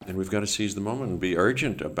And we've got to seize the moment and be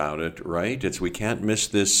urgent about it, right? We can't miss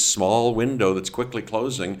this small window that's quickly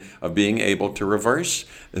closing of being able to reverse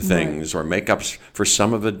things or make up for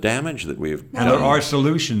some of the damage that we've done. And there are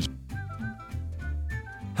solutions.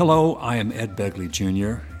 Hello, I am Ed Begley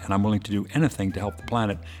Jr., and I'm willing to do anything to help the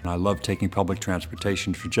planet. And I love taking public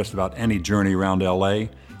transportation for just about any journey around LA.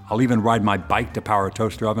 I'll even ride my bike to power a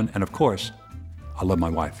toaster oven, and of course, I love my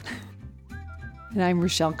wife. And I'm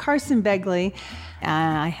Rochelle Carson Begley.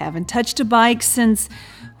 I haven't touched a bike since,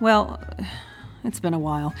 well, it's been a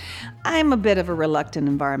while. I'm a bit of a reluctant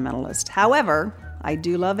environmentalist. However, I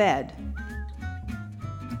do love Ed.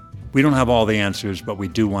 We don't have all the answers, but we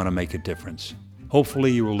do want to make a difference.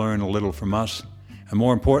 Hopefully you will learn a little from us, and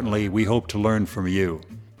more importantly, we hope to learn from you,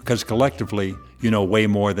 because collectively, you know way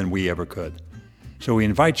more than we ever could. So we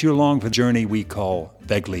invite you along for the journey we call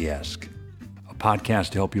Begley-esque, a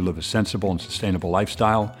podcast to help you live a sensible and sustainable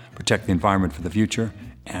lifestyle, protect the environment for the future,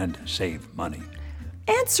 and save money.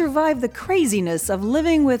 And survive the craziness of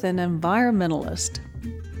living with an environmentalist.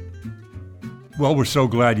 Well, we're so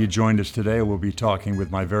glad you joined us today. We'll be talking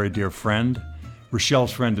with my very dear friend,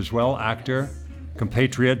 Rochelle's friend as well, actor,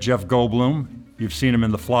 compatriot Jeff Goldblum. You've seen him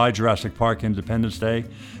in The Fly, Jurassic Park, Independence Day,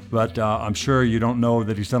 but I'm sure you don't know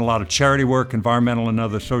that he's done a lot of charity work, environmental and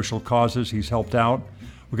other social causes he's helped out.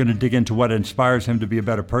 We're going to dig into what inspires him to be a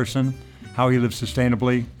better person, how he lives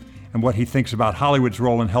sustainably, and what he thinks about Hollywood's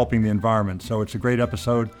role in helping the environment. So it's a great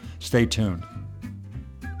episode. Stay tuned.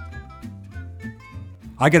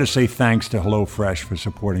 I got to say thanks to HelloFresh for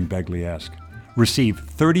supporting Begley-esque. Receive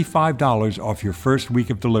 $35 off your first week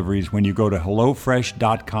of deliveries when you go to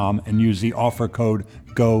HelloFresh.com and use the offer code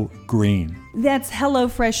GOGREEN. That's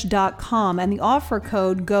HelloFresh.com, and the offer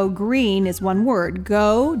code GOGREEN is one word.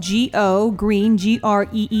 GO, G-O, GREEN,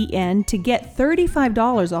 G-R-E-E-N, to get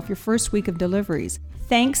 $35 off your first week of deliveries.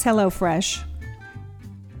 Thanks, HelloFresh.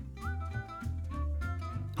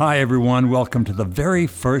 Hi, everyone. Welcome to the very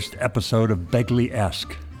first episode of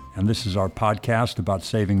Begley-esque. And this is our podcast about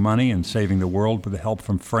saving money and saving the world with the help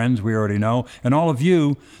from friends we already know, and all of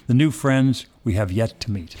you, the new friends we have yet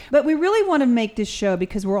to meet. But we really want to make this show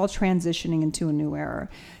because we're all transitioning into a new era.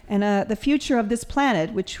 And the future of this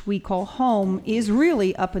planet, which we call home, is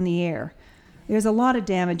really up in the air. There's a lot of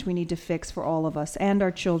damage we need to fix for all of us and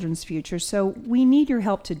our children's future, so we need your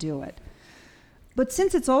help to do it. But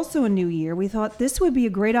since it's also a new year, we thought this would be a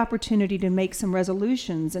great opportunity to make some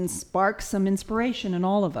resolutions and spark some inspiration in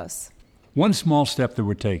all of us. One small step that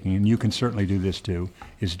we're taking, and you can certainly do this too,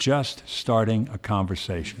 is just starting a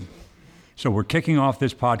conversation. So we're kicking off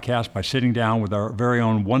this podcast by sitting down with our very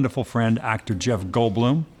own wonderful friend, actor Jeff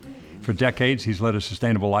Goldblum. For decades, he's led a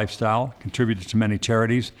sustainable lifestyle, contributed to many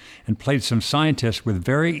charities, and played some scientists with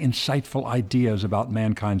very insightful ideas about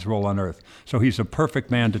mankind's role on Earth. So he's a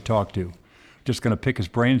perfect man to talk to. Just going to pick his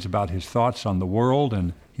brains about his thoughts on the world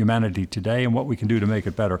and humanity today and what we can do to make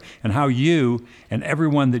it better, and how you and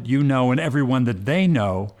everyone that you know and everyone that they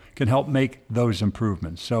know can help make those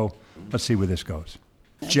improvements. So let's see where this goes.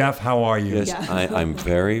 Jeff, how are you? Yes, I'm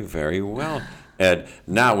very, very well, Ed.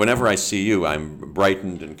 Now, whenever I see you, I'm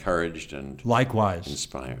brightened, encouraged, and likewise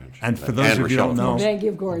inspired. And for those of you who don't know, thank you,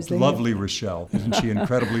 of course. Lovely Rochelle. Isn't she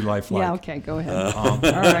incredibly lifelike? Yeah, okay, go ahead. All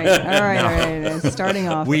right. Starting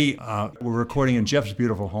off. We're recording in Jeff's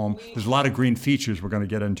beautiful home. There's a lot of green features we're going to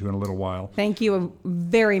get into in a little while. Thank you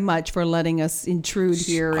very much for letting us intrude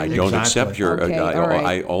here. I don't accept your... Okay, right.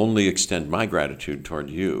 I only extend my gratitude toward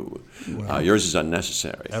you. Well, yours is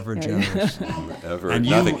unnecessary. Ever generous. Ever and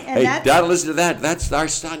nothing. You, hey, Dad, listen to that. That's our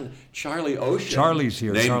son, Charlie Ocean. Charlie's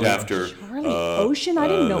here. Named after Charlie Ocean? I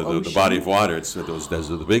didn't know Ocean. The body of water. It's those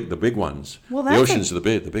are the big ones. Well, the oceans are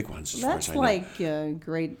the big ones. That's like a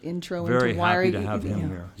great intro very into why happy to have him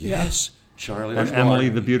here. Yes, Charlie. And Emily,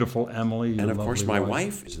 the beautiful Emily. And of course, my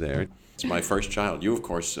wife is there. It's my first child. You, of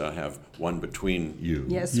course, have one between you.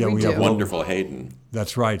 Yes, Yeah, we do. have Wonderful Hayden.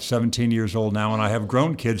 That's right, 17 years old now, and I have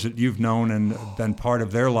grown kids that you've known and been part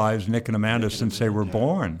of their lives, Nick and Amanda, since they were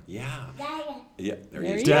born. Yeah. Yeah, there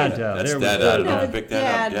he is. Dada. That's there we Dada. go. Pick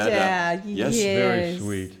that up. Dada. Yes. Very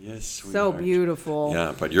sweet. Yes, sweetheart. So beautiful.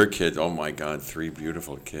 Yeah, but your kids, oh my God, 3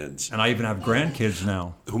 beautiful kids. And I even have grandkids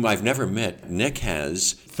now. Whom I've never met. Nick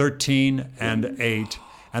has 13 and 8,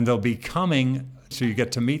 and they'll be coming, so you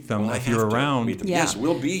get to meet them if you're around. Meet them. Yeah. Yes,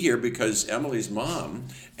 we'll be here because Emily's mom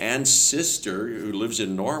and sister, who lives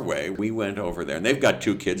in Norway, we went over there. And they've got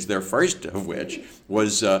 2 kids, their first of which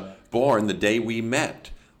was born the day we met.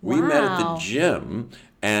 We met at the gym,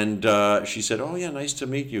 and she said, "Oh yeah, nice to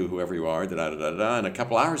meet you, whoever you are." And a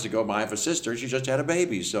couple hours ago, I have a sister. She just had a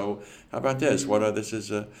baby. So how about this? This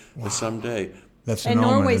is someday. That's And an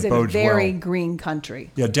omen. Norway's It a bodes very well. green country.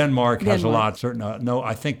 Yeah, Denmark has a Denmark. lot. Certain. No,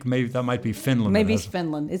 I think maybe that might be Finland. Maybe that it's has-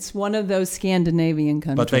 Finland. It's one of those Scandinavian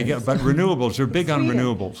countries. but renewables. They're big on Sweden.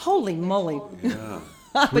 renewables. Holy moly.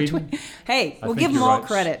 Sweden? Hey, I we'll think give them you're all right.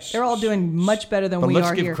 credit. They're all doing much better than But we let's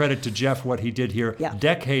are give here. credit to Jeff, what he did here Yeah.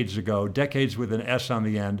 decades ago, decades with an S on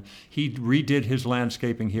the end. He redid his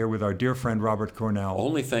landscaping here with our dear friend Robert Cornell.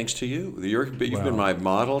 Only thanks to you. You've Well. been my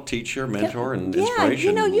model, teacher, mentor, and Yeah, inspiration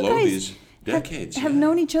you know, you below guys these decades. have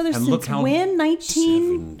known each other And look since how- when?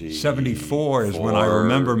 19? 74 is when I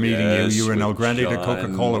remember meeting yes, you. You were in El with Grande to John.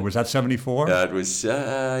 Coca-Cola. Was that 74? That was,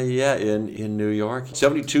 in New York.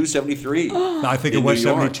 72, 73. I think it in was New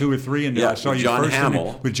York. 72 or 3. And Yeah, I saw with you John first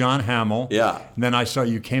Hamill. with John Hamill. Yeah. And then I saw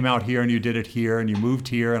you came out here and you did it here and you moved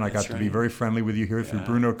here. And I got to be right. very friendly with you here through Yeah,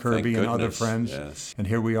 Bruno Kirby thank and other goodness, friends. yes. And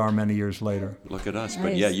here we are many years later. Look at us. But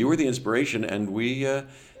Nice. yeah, you were the inspiration, and we,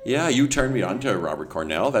 you turned me on to Robert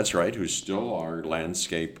Cornell, that's right, who's still our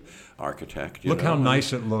landscape architect. Look how and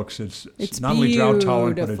nice it looks. It's It's not only drought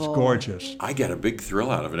tolerant, but it's beautiful. gorgeous. I get a big thrill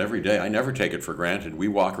out of it every day. I never take it for granted. We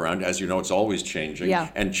walk around, as you know, it's always changing. Yeah.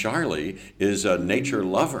 And Charlie is a nature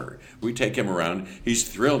lover. We take him around. He's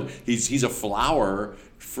thrilled. He's a flower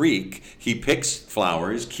freak. He picks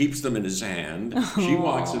flowers, keeps them in his hand. She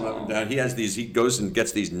walks him up and down. He goes and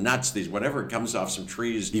gets these nuts, these whatever comes off some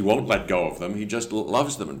trees. He won't let go of them. He just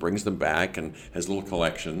loves them and brings them back and has little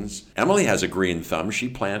collections. Emily has a green thumb. She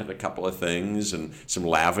planted a couple of things and some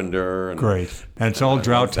lavender. And, Great. And it's all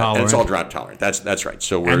drought tolerant. And it's all drought tolerant. That's right.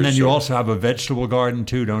 So And then you also have a vegetable garden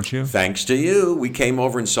too, don't you? Thanks to you, we came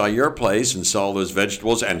over and saw your place and saw those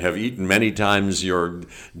vegetables and have eaten many times your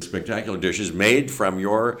spectacular dishes made from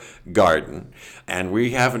your garden. And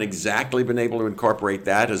we haven't exactly been able to incorporate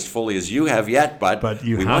that as fully as you have yet, but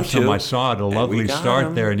you we have want some. to. I saw it, a And lovely we got start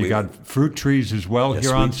them. there. And you We've- got fruit trees as well Yes,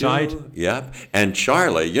 here we on do. site. Yep. And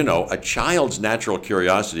Charlie, a child's natural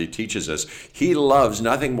curiosity teaches us he loves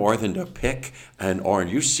nothing more than to pick an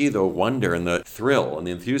orange. You see the wonder and the thrill and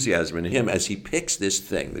the enthusiasm in him as he picks this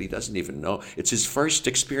thing that he doesn't even know. It's his first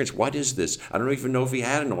experience. What is this? I don't even know if he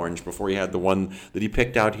had an orange before he had the one that he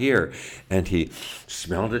picked out here. And he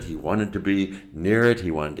smelled it. He wanted to be near it. He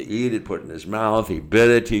wanted to eat it, put it in his mouth. He bit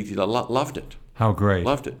it. He loved it. How great.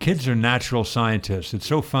 Loved it. Kids are natural scientists. It's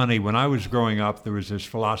so funny. When I was growing up, there was this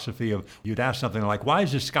philosophy of you'd ask something like, why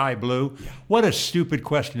is the sky blue? Yeah. What a stupid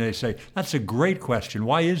question. They say, that's a great question.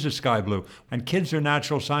 Why is the sky blue? And kids are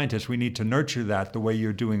natural scientists. We need to nurture that the way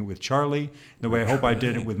you're doing it with Charlie, the way I hope I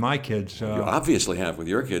did it with my kids. You obviously have with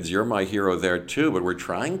your kids. You're my hero there too, but we're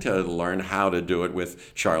trying to learn how to do it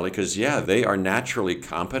with Charlie because, they are naturally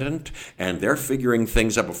competent and they're figuring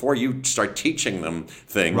things out before you start teaching them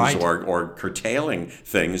things Right. or curtailing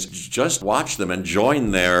things. Just watch them and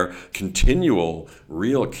join their continual,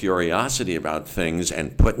 real curiosity about things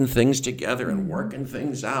and putting things together and working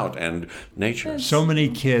things out and nature. So many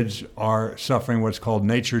kids are suffering what's called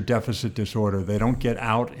nature deficit disorder. They don't get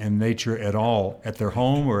out in nature at all, at their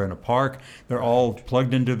home or in a park. They're all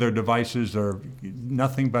plugged into their devices. They're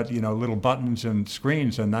nothing but, little buttons and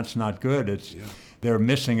screens, and that's not good. They're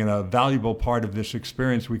missing a valuable part of this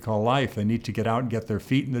experience we call life. They need to get out and get their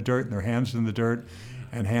feet in the dirt and their hands in the dirt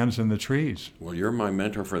and hands in the trees. Well, you're my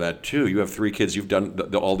mentor for that too. You have 3 kids. You've done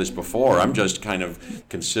all this before. I'm just kind of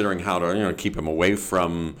considering how to, keep them away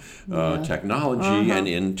from technology and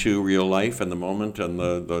into real life and the moment and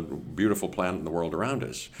the beautiful planet and the world around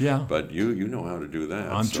us. Yeah. But you know how to do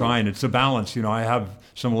that. I'm trying. It's a balance. I have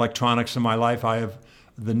some electronics in my life. I have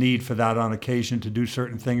the need for that on occasion to do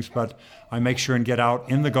certain things, but I make sure and get out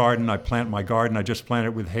in the garden. I plant my garden. I just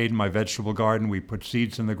planted with Hayden, my vegetable garden. We put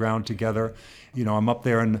seeds in the ground together. I'm up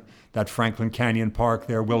there in that Franklin Canyon Park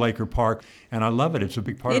there, Will Acre Park, and I love it. It's a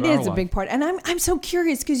big part of our life. It is a big part. And I'm so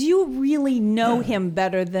curious because you really know him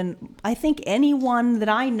better than I think anyone that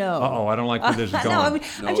I know. Uh-oh, I don't like where this is going.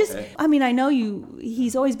 I know you.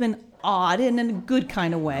 He's always been odd and in a good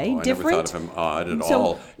kind of way, I different. never thought of him odd at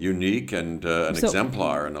all. Unique and an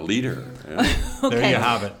exemplar and a leader. Yeah. Okay. There you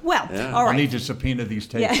have it. Well, Yeah. all right. I'll need to subpoena these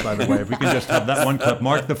tapes, by the way. If we can just have that one clip.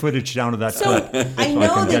 Mark the footage down to that So clip. I so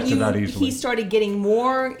know can that get to that easily. he started getting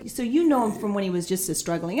more. So you know him from when he was just a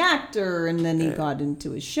struggling actor, and then he got into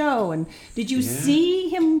his show. And did you see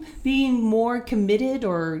him being more committed,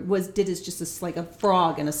 or did it just like a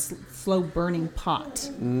frog in a slow burning pot?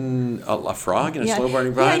 A frog in a slow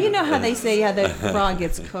burning pot? Yeah, you know how they say the frog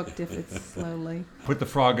gets cooked if it's slowly. Put the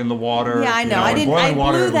frog in the water. Yeah, I know. In boiling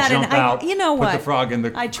water, blew it'll that, jump and out. you know what? Put the frog in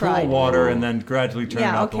the I cool tried. water, and then gradually turn it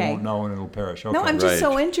Yeah, up. It okay. won't know, and it'll perish. Okay. No, I'm just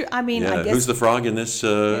so interested. I mean, I guess. Who's the frog in this, Yeah,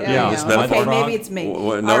 this yeah. metaphor? Okay, frog? maybe it's me.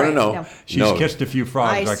 No. She's kissed a few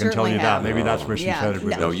frogs, I can tell certainly you have. that. Maybe that's where she Yeah, said it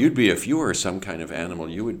was. no. No, you'd be, if you were some kind of animal,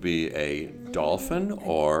 you would be a dolphin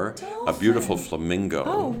or a beautiful flamingo.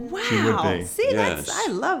 Oh, wow. She would be. See, Yes.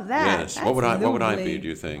 I love that. Yes. That's What would I lovely. be, do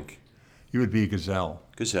you think? You would be a gazelle.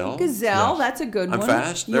 Gazelle? Gazelle, Yes. that's a good I'm one.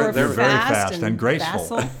 fast? You're They're very fast and graceful.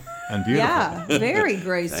 facile. And beautiful. Yeah, very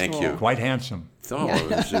graceful. Thank you. Quite handsome. Oh,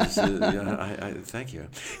 thank you.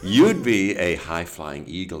 You'd be a high-flying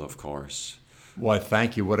eagle, of course. Why,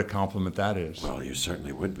 thank you. What a compliment that is. Well, you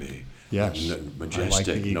certainly would be. Yes. Majestic, I like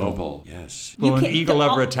the eagle. noble. Yes. Will an can't- eagle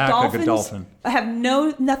ever attack a dolphins dolphin? Have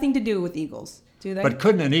nothing to do with eagles, do they? But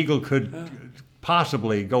couldn't an eagle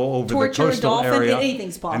possibly go over Torture the a coastal dolphin, area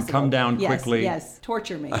anything's possible. and come down Yes, quickly? Yes,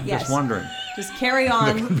 torture me. I'm yes. just wondering. Just carry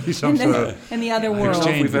on be some in, sort the, of in the other I world. don't know if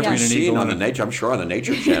exchange we've ever between an seen eagle on the and a- nature. I'm sure on the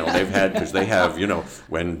Nature Channel they've had because they have,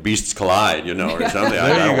 when beasts collide, or something. I There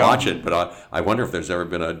you don't go. watch it, but I wonder if there's ever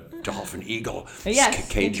been a dolphin eagle Yes,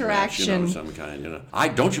 cage interaction. match, of some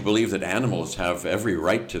kind. Don't you believe that animals have every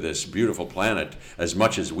right to this beautiful planet as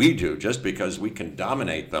much as we do? Just because we can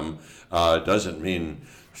dominate them doesn't mean.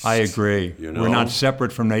 I agree. You know? We're not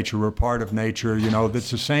separate from nature. We're part of nature.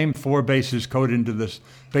 It's the same 4 bases coded into this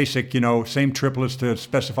basic, same triplets to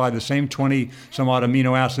specify the same 20 some odd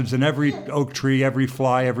amino acids in every oak tree, every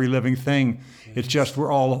fly, every living thing. It's just we're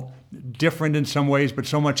all different in some ways, but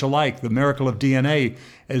so much alike. The miracle of DNA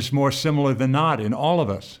is more similar than not in all of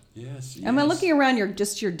us. Yes. I'm looking around your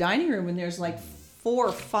dining room, and there's like 4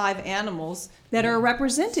 or 5 animals that are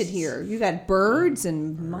represented here. You got birds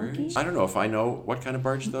and monkeys. I don't know if I know what kind of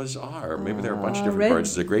birds those are. Maybe there are a bunch of different red- birds.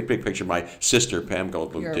 It's a great big picture my sister, Pam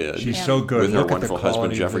Goldblum, Your- did. She's Yeah. so good. With her Look at the wonderful husband,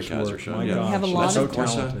 quality of Jeffrey this Kaiser. work. So, My yeah. gosh, have a lot that's of- so Of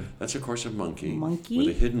course, talented. that's of course a monkey. Monkey? With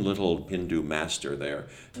a hidden little Hindu master there.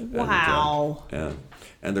 Wow.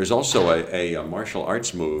 And there's also a martial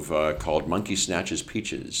arts move called Monkey Snatches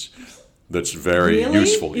Peaches. That's very Really?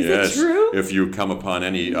 useful. Is it Yes. true? If you come upon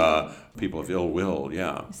any people of ill will,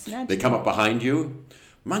 yeah. Snatch They come them. up behind you.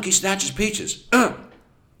 Monkey snatches peaches.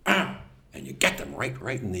 And you get them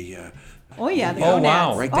right in the. Oh yeah, the Oh, gonads.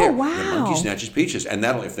 wow. Right there. Oh wow. The monkey snatches peaches, and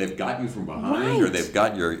that'll if they've got you from behind or Right. they've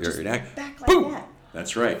got your neck. back like boom. that.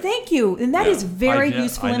 That's right. Thank you, and that Yeah. is very I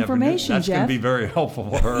useful never knew. information, That's going Jeff. to be very helpful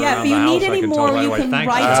for her Yeah, around if you the need house. I any can tell more, right you away. can Thank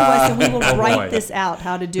write you. to us, and we will Oh, write boy. this out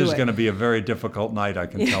how to do This is it. going to be a very difficult night, I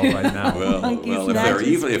can tell right now. Monkey Well,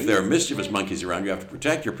 snatches if there are mischievous monkeys around, you have to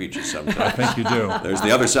protect your peaches I sometimes. think you do. There's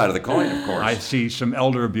the other side of the coin, of course. I see some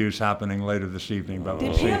elder abuse happening later this evening, but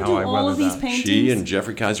we'll Did see Pam how do I all weather of these that. paintings? She and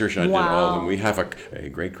Jeffrey Kaiser did all of Wow. them. We have a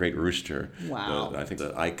great rooster. Wow. I think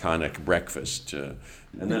the iconic breakfast.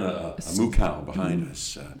 And then a moo cow behind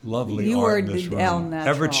us. Lovely You art were in this the room. El Natural.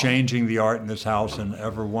 Ever changing the art in this house and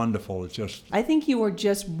ever wonderful. It's just I think you were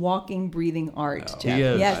just walking, breathing art, Jeff. he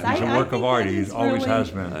is. Yes, He's I a work of think art. that He is always really- has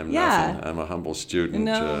been. I'm Yeah. nothing. I'm a humble student.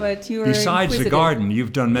 No, but you were Besides the inquisitive. garden,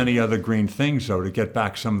 you've done many other green things, though, to get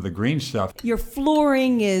back some of the green stuff. Your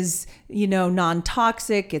flooring is,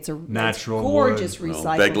 non-toxic. It's a Natural it's gorgeous wood.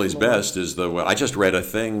 recycled Begley's floor. Best is I just read a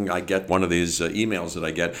thing. I get one of these emails that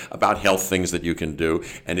I get about health things that you can do,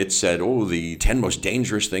 and it said, the 10 most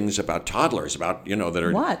dangerous things about toddlers, about that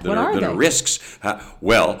are What? that What are, are that they? are risks.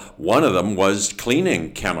 Well, one of them was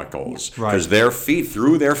cleaning chemicals Right. because their feet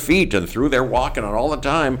through their walking on all the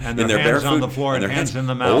time And in their their hands bare on foot, the floor and their hands in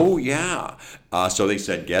the mouth. Oh yeah. So they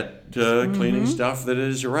said get cleaning stuff that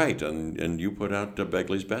is right, and you put out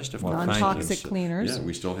Begley's Best, of course. Non-toxic It's, cleaners. Yeah,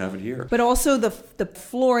 we still have it here. But also the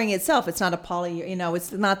flooring itself. It's not a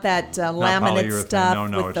it's not that laminate polyurethane. stuff.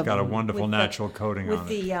 No, with it's got a wonderful with natural coating with on it.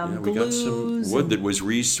 the Yeah, we got some glues. wood that was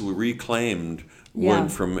reclaimed Yeah.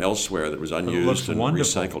 wood from elsewhere that was unused looks and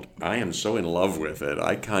wonderful. recycled. I am so in love with it.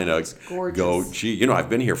 I kind of gorgeous. go, gee, I've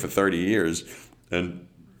been here for 30 years, and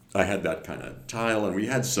I had that kind of tile, and we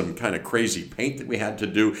had some kind of crazy paint that we had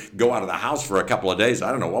to go out of the house for a couple of days.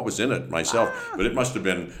 I don't know what was in it myself, but it must have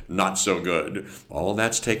been not so good. All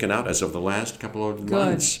that's taken out as of the last couple of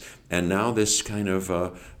months, and now this kind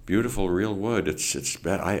of beautiful real wood.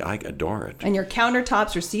 I adore it. And your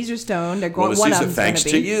countertops are Caesar stone. They're Well, going. One of Caesar, them's thanks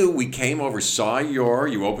gonna to be. you, we came over,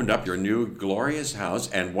 you opened up your new glorious house,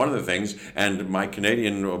 and one of the things, and my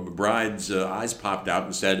Canadian bride's eyes popped out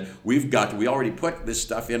and said, we already put this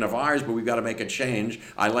stuff in of ours, but we've got to make a change.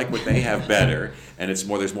 I like what they have better, and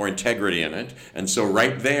there's more integrity in it. And so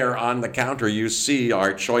right there on the counter, you see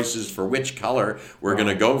our choices for which color we're going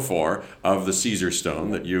to go for of the Caesar stone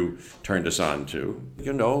that you turned us on to.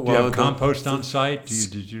 Do you have compost on site?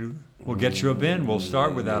 Did you? We'll get you a bin. We'll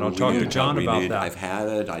start with that. I'll talk to John about that. I've had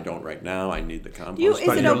it. I don't right now. I need the compost. Is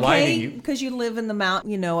But it you're okay lighting- because you live in the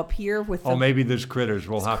mountain, up here with the... Oh, maybe there's critters.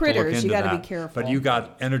 We'll have to look critters. into You that. gotta be careful. But you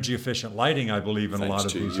got energy efficient lighting, I believe, in a lot Thanks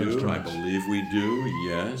of to these you, instruments. I believe we do.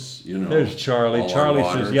 Yes, There's Charlie. all our Charlie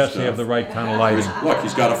water says yes, they stuff. have the right kind of lighting. Look,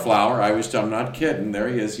 he's got a flower. I'm not kidding. There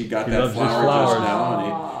he is. He got He that loves his flower flowers. just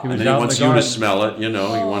now, He and was then out he in wants the you to garden. smell it.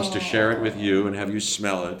 He wants to share it with you and have you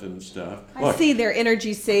smell it and stuff. I Look, see they're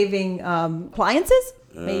energy-saving appliances,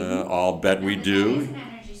 maybe? I'll bet we do.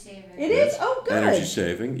 It is? Oh, good. Energy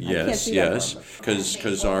saving, can't yes, see that yes. far,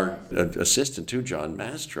 Because our assistant too, John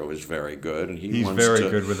Mastro, is very good, and He's wants very to,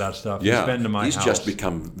 good with that stuff. Yeah, He's been to my he's house. just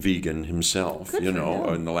become vegan himself, Good for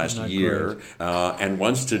him. in the last Isn't that year, and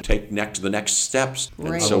wants to take the next steps.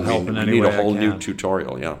 Great. And so I will help we in any need a way I whole new can.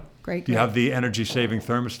 tutorial. Yeah, Great. Do you have the energy saving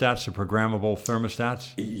thermostats, the programmable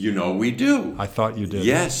thermostats? we do. I thought you did.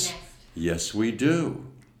 Yes, we do.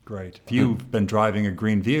 Great. You've been driving a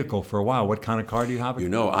green vehicle for a while. What kind of car do you have?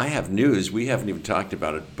 I have news. We haven't even talked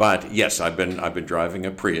about it, but yes, I've been driving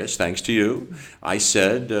a Prius, thanks to you. I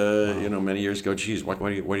said, many years ago, geez, what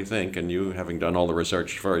do you think? And you, having done all the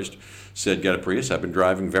research first, said get a Prius. I've been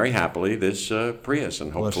driving very happily this Prius,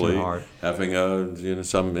 and Bless your hopefully heart. having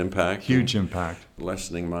some impact, Huge impact.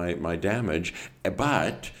 lessening my damage.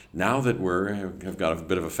 But now that have got a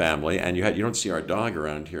bit of a family, and you don't see our dog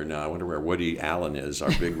around here now. I wonder where Woody Allen is,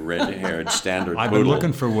 our big red-haired standard I've poodle. been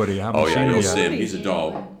looking for Woody. I haven't Oh seen yeah, him you'll yet. see him. He's a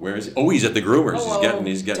doll. Where is he? Oh, he's at the groomers.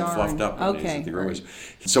 He's getting darn. fluffed up. When he's Okay. at the groomers.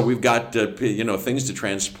 So we've got things to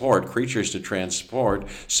transport, creatures to transport.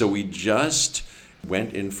 So we just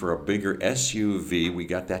went in for a bigger SUV. We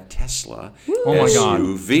got that Tesla Oh my God.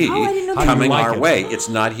 SUV Oh, I didn't know that. coming How do you like our it? way. It's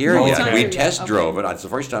not here Oh, yet. it's not We here yet. test Okay. drove it. It's the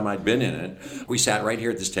first time I'd been in it. We sat right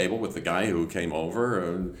here at this table with the guy who came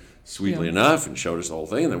over, sweetly enough, and showed us the whole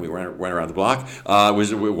thing. And then we went around the block. It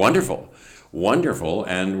was wonderful,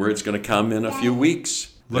 and where it's going to come in a few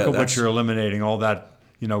weeks. Look at what That's- you're eliminating, all that,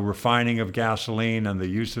 refining of gasoline and the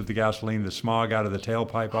use of the gasoline, the smog out of the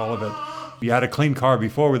tailpipe, all of it. You had a clean car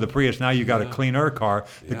before with the Prius. Now you got a cleaner car.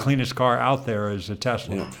 The cleanest car out there is a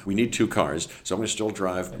Tesla. Yeah, we need two cars, so I'm going to still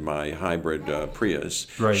drive my hybrid Prius.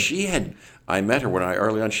 Right. I met her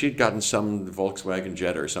early on. She'd gotten some Volkswagen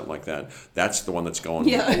Jetta or something like that. That's the one that's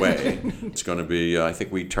going away. It's going to be. I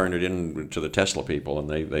think we turn it in to the Tesla people, and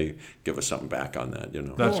they give us something back on that.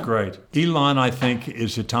 That's great. Elon, I think,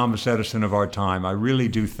 is the Thomas Edison of our time. I really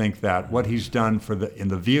do think that what he's done in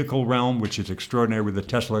the vehicle realm, which is extraordinary with the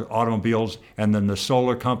Tesla automobiles, and then the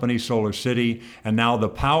solar company, Solar City, and now the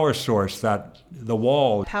power source, the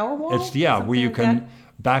wall. Powerwall? It's where Something you like can that?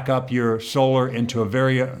 back up your solar into a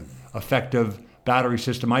very effective battery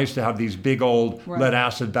system. I used to have these big old lead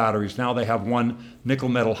acid batteries. Now they have one nickel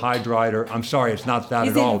metal hydride, I'm sorry, it's not that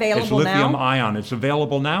Is at it all. available It's lithium now? ion. It's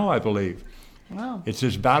available now, I believe. Wow. It's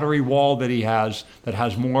this battery wall that he has that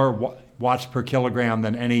has more watts per kilogram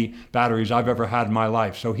than any batteries I've ever had in my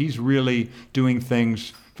life. So he's really doing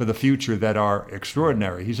things for the future that are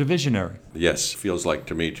extraordinary. He's a visionary. Yes, feels like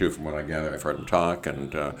to me too, from what I gather. I've heard him talk,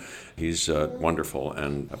 and he's wonderful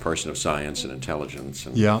and a person of science and intelligence.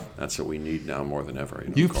 And that's what we need now more than ever.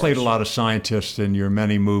 You've played a lot of scientists in your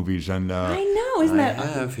many movies, and I know, isn't that? I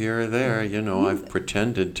have here or there. I've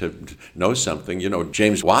pretended to know something.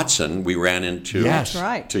 James Watson, we ran into Yes. That's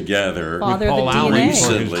right. together Father of the Paul Allen DNA.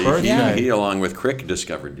 for his recently. birthday. He, along with Crick,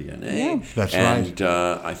 discovered DNA. Yeah. That's and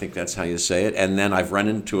I think that's how you say it. And then I've run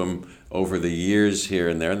into him over the years here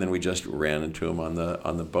and there, and then we just ran into him on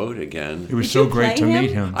the boat again. it was Did so you great to play him?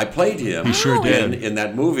 meet him. I played him. He sure did. In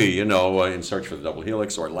that movie, In Search for the Double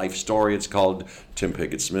Helix, or Life Story, it's called. Tim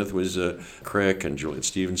Pickett-Smith was Crick, and Juliet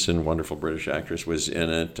Stevenson, wonderful British actress, was in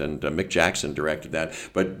it, and Mick Jackson directed that.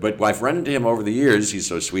 But I've run into him over the years. He's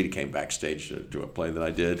so sweet. He came backstage to do a play that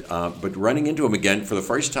I did. But running into him again for the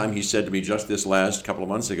first time, he said to me just this last couple of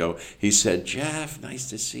months ago, he said, "Jeff, nice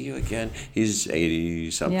to see you again." He's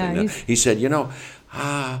 80-something Yeah, now. He said,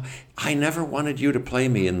 I never wanted you to play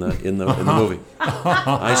me in the movie.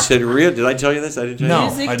 I said, "Really? Did I tell you this? I didn't tell No, you."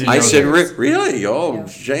 Music I didn't I know said, that. "Really? Oh,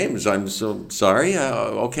 James, I'm so sorry.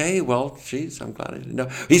 Okay, well, geez, I'm glad I didn't know."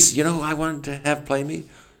 He said, who I wanted to have play me?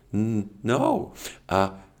 No.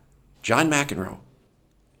 John McEnroe.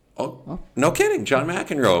 Oh, no kidding, John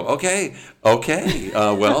McEnroe. Okay.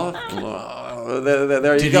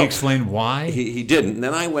 There you Did go. he explain why? He didn't. And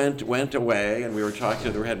then I went away, and we were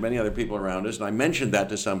talking. We had many other people around us, and I mentioned that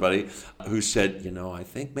to somebody who said, I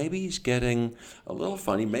think maybe he's getting a little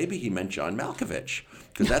funny. Maybe he meant John Malkovich,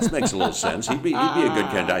 because that makes a little sense. He'd be a good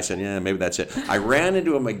candidate. I said, yeah, maybe that's it. I ran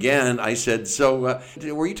into him again. I said, so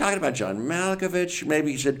were you talking about John Malkovich?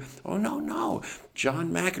 Maybe. He said, oh, no.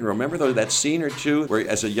 John McEnroe. Remember that scene or two where,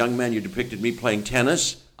 as a young man, you depicted me playing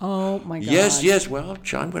tennis? Oh my God. Yes. Well,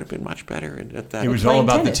 John would have been much better at that. It was all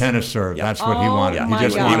about tennis. the tennis serve. Yeah. That's what he wanted. Yeah, my He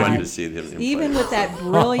just God. he wanted wanted you. to see him Even play. with that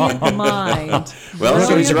brilliant mind. Well,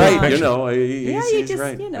 so he's Brilliant right. picture. You know, Yeah, he's you just,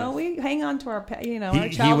 right. we hang on to our, our He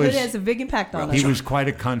childhood was- has a big impact on us. He was quite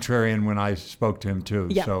a contrarian when I spoke to him too.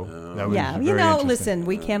 Yeah. So that was Yeah, very interesting. listen,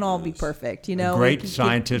 we can't all be perfect. A we great can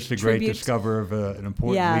scientist, a give great tribute. discoverer of an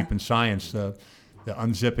important Yeah. leap in science, the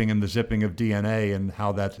unzipping and the zipping of DNA, and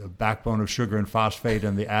how that backbone of sugar and phosphate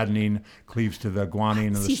and the adenine cleaves to the guanine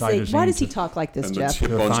and the cytosine. Why does he talk like this, And Jeff? the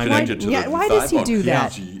bone's Why- connected to yeah, the why thigh does he bone. do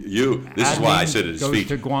that? This is why I Adenine sit at his goes feet.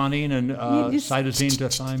 to guanine and You just- cytosine to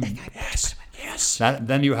thymine. Yes.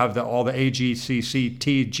 Then you have all the AGCC,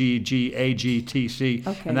 TGG, AGTC,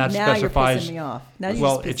 Okay, and that now you're specifies. pissing me off. Now you're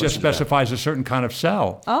Well, just it pissing just me off. specifies a certain kind of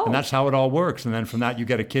cell, Oh. and that's how it all works. And then from that you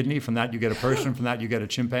get a kidney, from that you get a person, from that you get a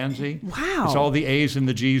chimpanzee. Wow. It's all the A's and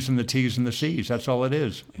the G's and the T's and the C's. That's all it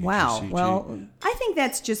is. Wow. AGCG. Well, I think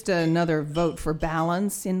that's just another vote for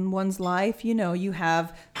balance in one's life. You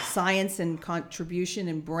have science and contribution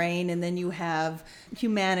and brain, and then you have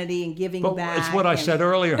humanity and giving But back. it's what I and- said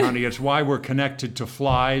earlier, honey. It's why we're connected to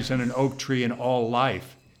flies and an oak tree and all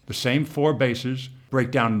life. The same 4 bases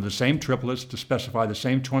break down into the same triplets to specify the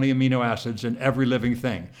same 20 amino acids in every living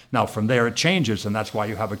thing. Now, from there it changes, and that's why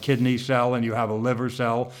you have a kidney cell, and you have a liver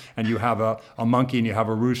cell, and you have a monkey, and you have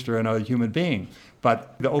a rooster, and a human being.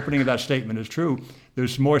 But the opening of that statement is true.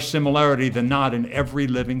 There's more similarity than not in every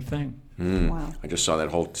living thing. Wow. I just saw that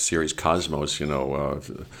whole series Cosmos,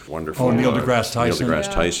 wonderful. Oh, Neil deGrasse Tyson. Neil deGrasse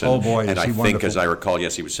Yeah. Tyson. Oh, boy, and is I he think, wonderful. as I recall,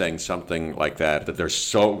 yes, he was saying something like that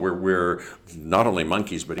we're not only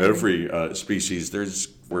monkeys, but every species,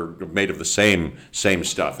 we're made of the same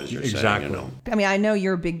stuff, as you're Exactly. saying. I mean, I know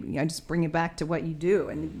you're a big. I just bring it back to what you do,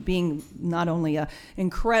 and being not only an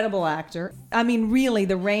incredible actor. I mean, really,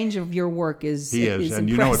 the range of your work is. He is, and impressive.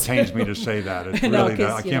 you know it pains me to say that. It's I know, really,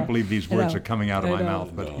 'cause, I can't believe these words I are coming out of I my know.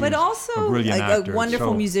 mouth. But, But he's also a brilliant a actor. wonderful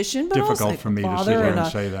So musician, but difficult also for me to sit father here and and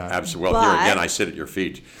a- say that. Absolutely. Well, here But- again, I sit at your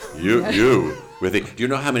feet. You. Do you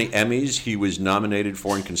know how many Emmys he was nominated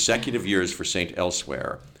for in consecutive years for St.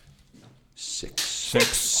 Elsewhere? 6.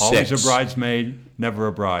 6. Always a bridesmaid, never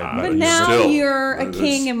a bride. But you now still- you're a that's-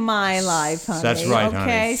 king in my life, honey. That's right,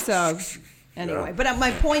 honey. Okay, so anyway, but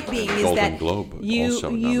my point being is Golden that Globe you also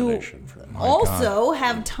nomination for that. also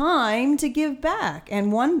have time to give back.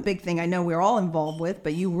 And one big thing I know we're all involved with,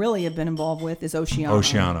 but you really have been involved with, is Oceana.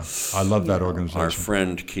 Oceana. I love that organization. Our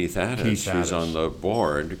friend Keith Addis, Keith who's Addis. on the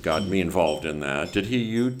board, got me involved in that. Did he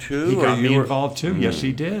you too? He or got you me were- involved too. Yes,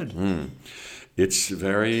 he did. It's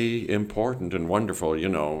very important and wonderful.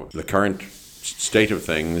 The current state of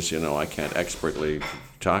things, I can't expertly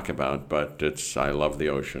talk about, but I love the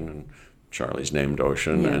ocean, and Charlie's named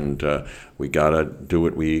Ocean, Yeah. and we got to do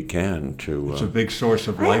what we can to... It's a big source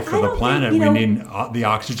of life I for the don't planet. think, We need the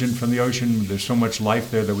oxygen from the ocean. There's so much life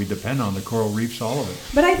there that we depend on, the coral reefs, all of it.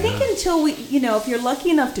 But I think until we, if you're lucky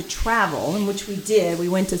enough to travel, and which we did, we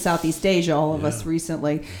went to Southeast Asia, all of us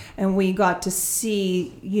recently, and we got to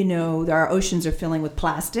see, our oceans are filling with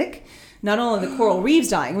plastic. Not only the coral reefs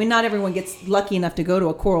dying, I mean, not everyone gets lucky enough to go to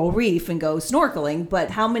a coral reef and go snorkeling,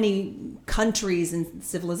 but how many countries and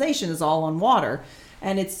civilization is all on water,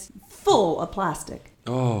 and it's full of plastic.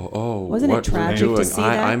 Wasn't it what we're tragic to doing. see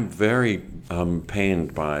that? I'm very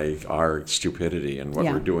pained by our stupidity and what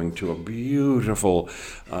Yeah. we're doing to a beautiful,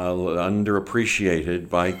 underappreciated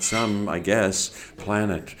by some, I guess,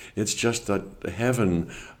 planet. It's just the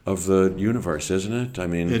heaven of the universe, isn't it? I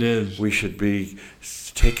mean, It is. We should be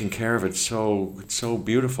taking care of it. It's so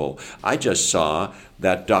beautiful. I just saw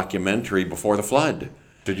that documentary Before the Flood.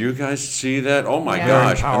 Did you guys see that? Oh my Yeah.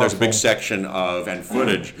 gosh! Very And there's a big powerful. section and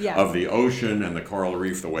footage Yeah. of the ocean and the coral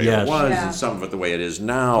reef the way Yes. it was, Yeah. and some of it the way it is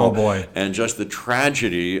now. Oh, boy. And just the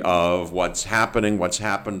tragedy of what's happening, what's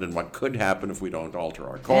happened, and what could happen if we don't alter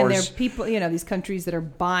our And there course. are people, these countries that are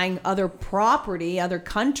buying other property, other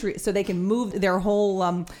countries, so they can move their whole,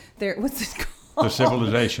 what's it called? The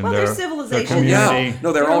civilization. Well, their their civilization. community. Yeah,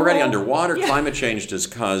 no, they're Their already whole- underwater. yeah. Climate change has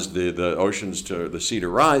caused the oceans the sea to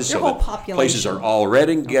rise, Their so whole that population. places are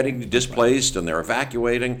already getting displaced and they're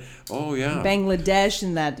evacuating. Oh yeah, Bangladesh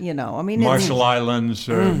and that, I mean, Marshall Islands,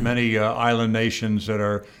 many island nations that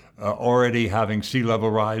are already having sea level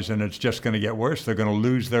rise, and it's just going to get worse. They're going to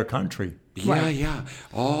lose their country. Yeah, yeah,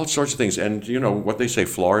 all sorts of things. And you know what they say,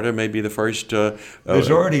 Florida may be the first. There's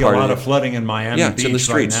already a lot of flooding in Miami it's Beach in the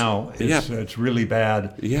right streets. now. It's really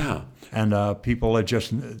bad. Yeah. And people are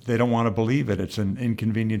they don't want to believe it. It's an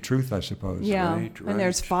inconvenient truth, I suppose. Yeah, Right. and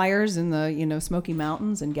there's fires in the Smoky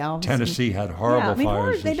Mountains and Galveston. Tennessee had horrible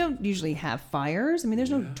fires. They don't usually have fires. I mean,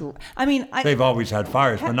 there's no. They've always had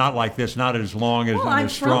fires, but not like this, not as long as Well, and I'm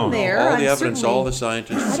as strong. from there. All the I'm evidence, certainly- all the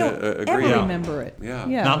scientists I don't agree. ever on. remember it.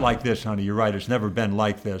 Yeah. Not like this, honey. You're right. It's never been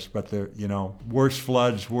like this. But worse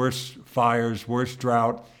floods, worse fires, worse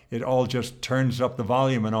drought. It all just turns up the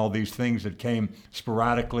volume and all these things that came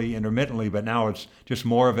sporadically, intermittently, but now it's just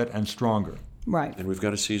more of it and stronger. Right. And we've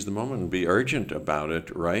got to seize the moment and be urgent about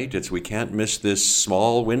it, right? We can't miss this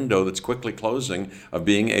small window that's quickly closing of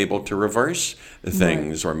being able to reverse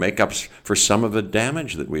things or make up for some of the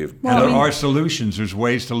damage that we've. And there are solutions. There's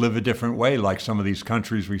ways to live a different way, like some of these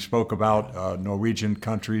countries we spoke about, Norwegian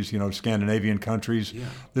countries, Scandinavian countries. Yeah.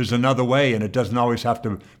 There's another way, and it doesn't always have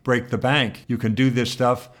to break the bank. You can do this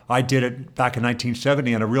stuff. I did it back in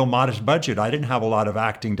 1970 on a real modest budget. I didn't have a lot of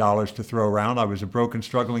acting dollars to throw around. I was a broken,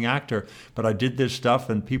 struggling actor, but I did this stuff,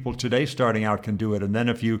 and people today starting out can do it. And then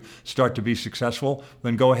if you start to be successful,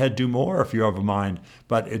 then go ahead, do more if you have a mind.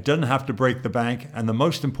 But it doesn't have to break the bank. And the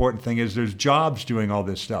most important thing is there's jobs doing all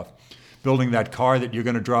this stuff. Building that car that you're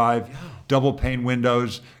going to drive, double pane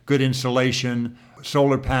windows, good insulation,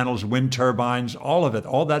 solar panels, wind turbines, all of it,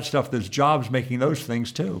 all that stuff. There's jobs making those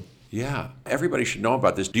things too. Yeah, everybody should know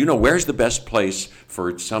about this. Do you know where's the best place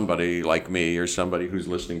for somebody like me or somebody who's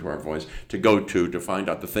listening to our voice to go to find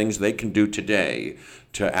out the things they can do today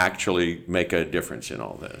to actually make a difference in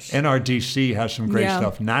all this? NRDC has some great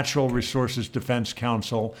stuff. Natural Resources Defense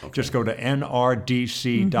Council. Okay. Just go to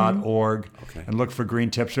nrdc.org and look for green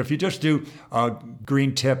tips. So if you just do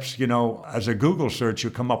green tips, as a Google search,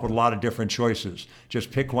 you'll come up with a lot of different choices.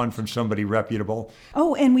 Just pick one from somebody reputable.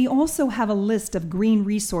 Oh, and we also have a list of green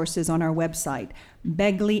resources on our website,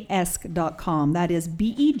 begleyesque.com. That is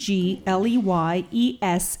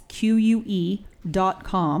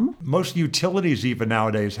BEGLEYESQUE.com. Most utilities even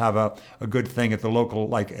nowadays have a good thing at the local,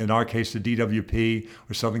 like in our case, the DWP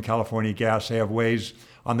or Southern California Gas. They have ways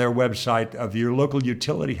on their website of your local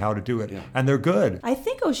utility how to do it. Yeah. And they're good. I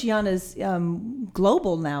think Oceana's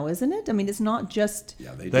global now, isn't it? I mean, it's not just...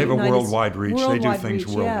 Yeah, they have a worldwide reach. They do things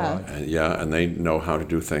worldwide. And they know how to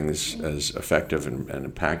do things as effective and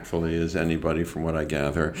impactfully as anybody, from what I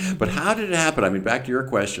gather. But how did it happen? I mean, back to your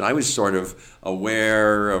question, I was sort of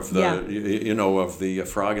aware of the, of the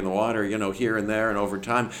frog in the water, here and there and over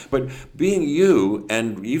time. But being you,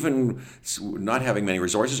 and even not having many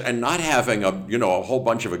resources, and not having a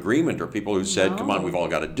whole bunch of agreement or people who said, come on, we've all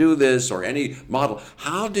got to do this, or any model.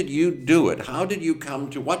 How did you do it? How did you come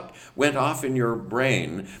to what went off in your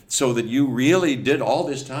brain so that you really did all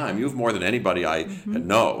this time? You've more than anybody I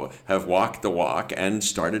know have walked the walk and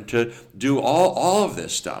started to do all of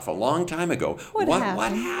this stuff a long time ago. What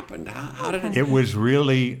happened? How did it? It was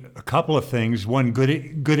really a couple of things. One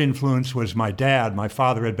good influence was my dad, my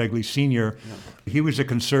father, Ed Begley Sr. Yeah. He was a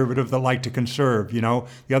conservative that liked to conserve, the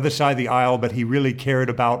other side of the aisle, but he really cared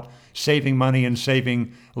about saving money and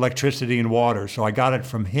saving electricity and water. So I got it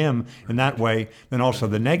from him in that way. Then also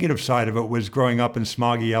the negative side of it was growing up in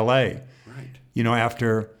smoggy L.A. Right.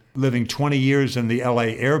 After living 20 years in the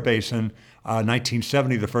L.A. air basin,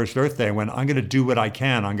 1970, the first Earth Day, I went, I'm going to do what I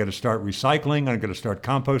can. I'm going to start recycling. I'm going to start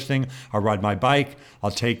composting. I'll ride my bike. I'll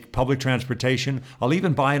take public transportation. I'll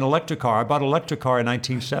even buy an electric car. I bought an electric car in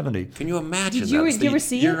 1970. Can you imagine that? Did you ever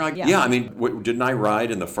see it? I mean, didn't I ride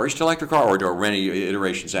in the first electric car, or there were many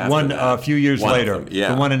iterations after that? A few years later.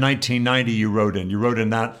 The one in 1990 you rode in. You rode in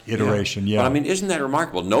that iteration, But I mean, isn't that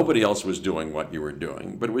remarkable? Nobody else was doing what you were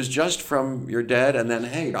doing, but it was just from your dad, and then,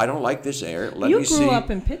 hey, I don't like this air. Let me see. You grew up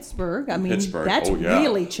in Pittsburgh. I mean, that's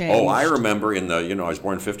really changed. Oh, I remember in the, I was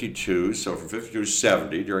born in 52, so from 52 to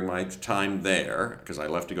 70, during my time there, because I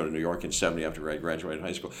left to go to New York in 70 after I graduated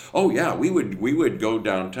high school. Oh, yeah, we would go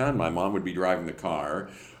downtown. My mom would be driving the car,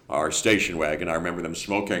 our station wagon. I remember them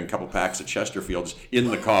smoking a couple packs of Chesterfields in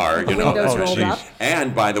the car. Windows rolled up.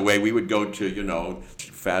 And, by the way, we would go to,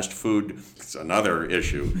 fast food. It's another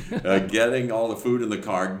issue. Getting all the food in the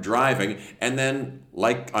car, driving, and then,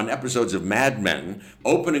 like on episodes of Mad Men,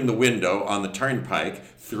 opening the window on the turnpike,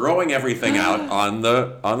 throwing everything out on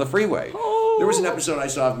the freeway. There was an episode I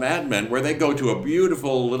saw of Mad Men where they go to a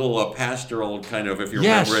beautiful little pastoral kind of, if you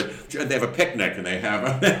remember it, they have a picnic and they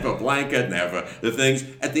have a blanket and they have the things.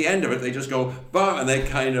 At the end of it, they just go, bah, and they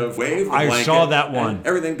kind of wave the blanket. I saw that one.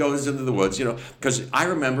 Everything goes into the woods, because I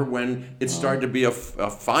remember when it started to be a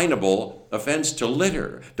finable offense to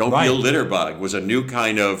litter. Don't be a litter bug was a new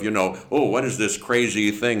kind of, what is this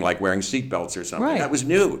crazy thing like wearing seatbelts or something? Right. That was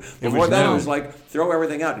new. Before that, it was like throw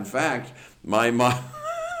everything out. In fact, my mom,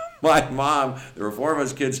 there were 4 of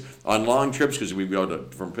us kids on long trips because we'd go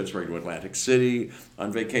from Pittsburgh to Atlantic City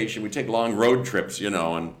on vacation. We'd take long road trips,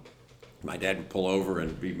 and my dad would pull over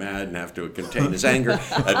and be mad and have to contain his anger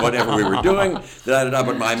at whatever we were doing.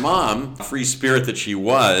 But my mom, free spirit that she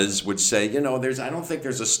was, would say, I don't think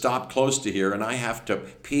there's a stop close to here, and I have to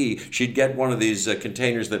pee. She'd get one of these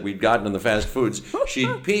containers that we'd gotten in the fast foods.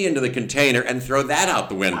 She'd pee into the container and throw that out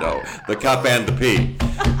the window, the cup and the pee,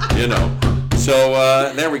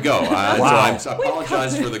 So there we go. Wow. So I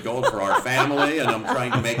apologize for the gold for our family, and I'm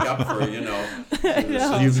trying to make up for,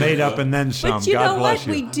 You've made up and then some. But you God know bless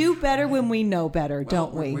what? you. We do better when we know better,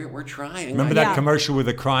 don't we? We're trying. Remember that commercial with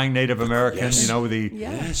the crying Native American?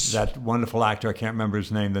 Yes. That wonderful actor, I can't remember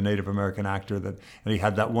his name, the Native American actor, and he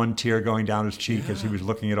had that one tear going down his cheek as he was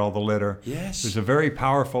looking at all the litter. Yes. It was a very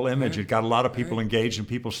powerful image. It got a lot of people engaged, and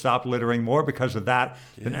people stopped littering more because of that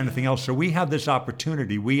than anything else. So we have this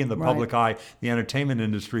opportunity, we in the public eye, the entertainment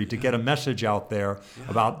industry, to get a message out there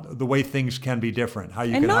about the way things can be different, how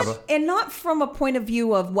you And can and not from a point of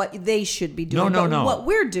view of what they should be doing, No. but what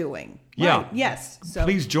we're doing. Yeah. Right. Yes. So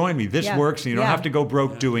please join me. This works, and you don't have to go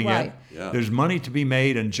broke doing it. Yeah. There's money to be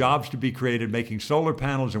made and jobs to be created, making solar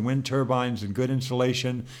panels and wind turbines and good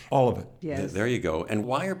insulation, all of it. Yes. There you go. And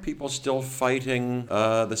why are people still fighting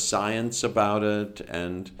the science about it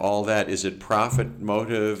and all that? Is it profit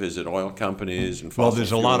motive? Is it oil companies and fossil Well,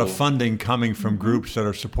 there's a lot of fuel? funding coming from groups that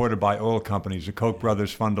are supported by oil companies. The Koch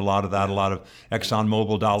brothers fund a lot of that. A lot of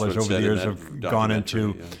ExxonMobil dollars That's over what the it years said in have that gone into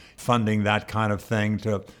documentary, funding that kind of thing,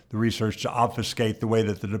 to the research to obfuscate the way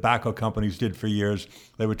that the tobacco companies did for years.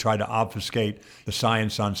 They would try to obfuscate the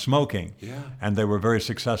science on smoking. Yeah. And they were very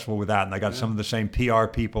successful with that. And they got some of the same PR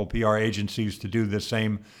people, PR agencies to do the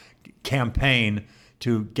same campaign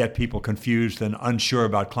to get people confused and unsure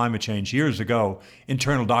about climate change. Years ago,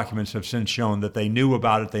 internal documents have since shown that they knew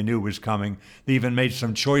about it, they knew it was coming. They even made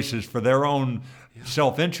some choices for their own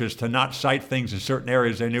self-interest to not cite things in certain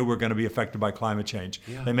areas they knew were going to be affected by climate change.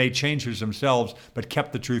 Yeah. They made changes themselves, but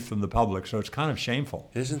kept the truth from the public. So it's kind of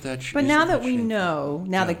shameful. Isn't that? But now that we shameful?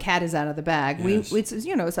 know, the cat is out of the bag. Yes.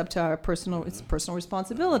 It's up to our personal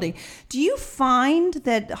responsibility. Do you find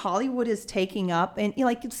that Hollywood is taking up, and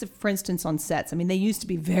for instance on sets? I mean, they used to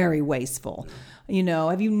be very wasteful.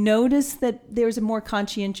 Have you noticed that there's a more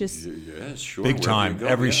conscientious? Yes, sure. Big time.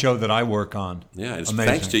 Every show that I work on. Yeah, it's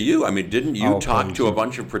amazing. thanks to you. I mean, didn't you talk please. to a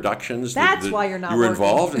bunch of productions? That's why you're not You were working.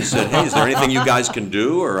 involved and said, "Hey, is there anything you guys can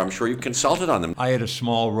do?" Or I'm sure you consulted on them. I had a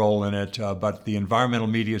small role in it, but the Environmental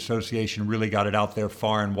Media Association really got it out there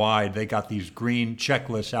far and wide. They got these green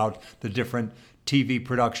checklists out, the different TV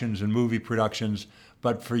productions and movie productions.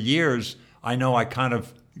 But for years, I know I kind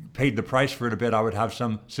of paid the price for it a bit. I would have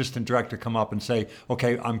some assistant director come up and say,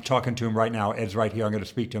 okay, I'm talking to him right now. Ed's right here. I'm going to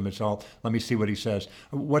speak to him. It's all, let me see what he says.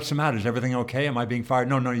 What's the matter? Is everything okay? Am I being fired?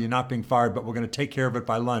 No, you're not being fired, but we're going to take care of it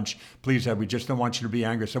by lunch. Please, Ed, we just don't want you to be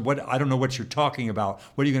angry. So I don't know what you're talking about.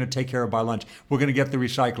 What are you going to take care of by lunch? We're going to get the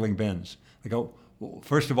recycling bins. I go, well,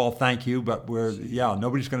 first of all, thank you, but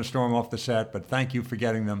nobody's going to storm off the set, but thank you for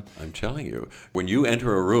getting them. I'm telling you, when you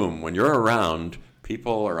enter a room, when you're around,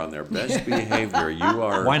 people are on their best behavior. You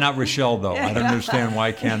are. Why not Rochelle, though? I don't understand why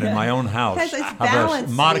I can't in my own house Because it's have balance,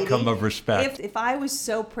 a modicum sweetie. of respect. If I was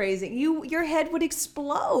so praising you, your head would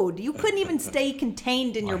explode. You couldn't even stay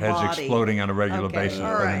contained in your My head's body. exploding on a regular basis,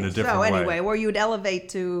 all but right. in a different so way. anyway, where you'd elevate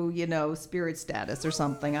to spirit status or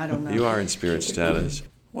something. I don't know. You are in spirit status.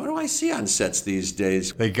 What do I see on sets these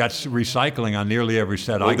days? They got recycling on nearly every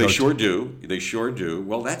set I Well, go they to. sure do. They sure do.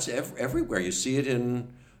 Well, that's everywhere. You see it in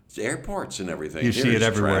airports and everything. You Here see it it's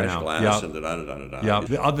everywhere trash, now. glass, Yep. and da-da-da-da-da. Yeah.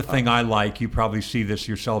 The other thing I like, you probably see this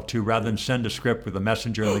yourself too, rather than send a script with the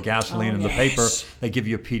messenger and the gasoline and the paper, they give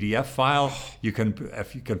you a PDF file. You can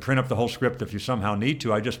print up the whole script if you somehow need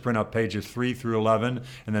to. I just print up pages 3 through 11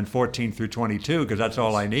 and then 14 through 22 because that's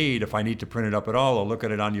all I need. If I need to print it up at all, I'll look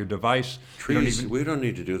at it on your device. Trees, we don't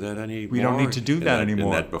need to do that anymore. We don't need to do that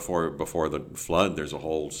anymore. And that before the flood, there's a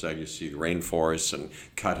whole set. You see rainforests and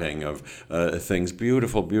cutting of things.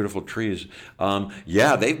 Beautiful, beautiful trees.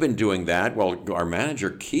 They've been doing that. Well, our manager,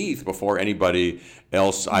 Keith, before anybody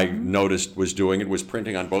else I noticed was doing it was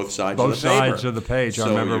printing on both sides Both of the paper. sides of the page. I So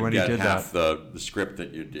remember you'd when he get did half that. the script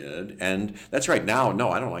that you did. And that's right. Now, no,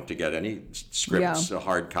 I don't like to get any scripts,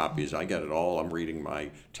 hard copies. I get it all. I'm reading my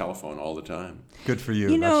telephone all the time. Good for you.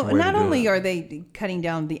 You know, That's the way not to do only it. are they cutting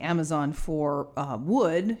down the Amazon for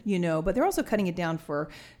wood, but they're also cutting it down for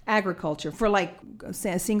agriculture, for like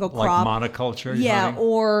say a single crop. Like monoculture? Yeah,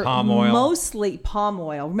 or palm oil? mostly palm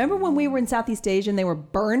oil. Remember when we were in Southeast Asia and they were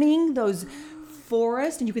burning those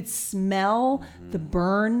forests and you could smell the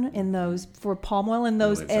burn in those for palm oil and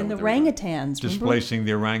those Really, and the is that what they're orangutans. remember? Displacing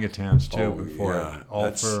the orangutans, too, Oh, before yeah. it. All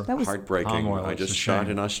That's for That was heartbreaking. palm oil. I It's just a shot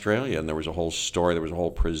shame. in Australia, and there was a whole story. There was a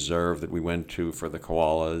whole preserve that we went to for the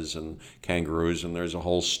koalas and kangaroos, and there's a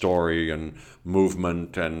whole story and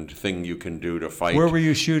movement and thing you can do to fight. Where were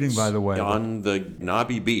you shooting, by the way? On the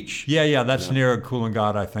Nabi Beach. Yeah, that's near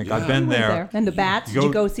Coolangatta, I think. I've been We went there. And the bats. Did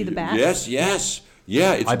you go see the bats? Yes.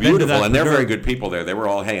 Yeah, it's I've been to beautiful, that and they're very preserve. good people there. They were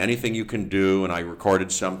all, hey, anything you can do, and I recorded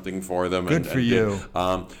something for them. Good for you.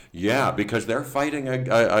 Yeah, because they're fighting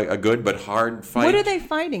a good but hard fight. What are they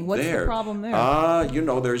fighting? What's there. the problem there?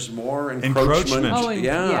 There's more Encroachment. encroachment. Oh,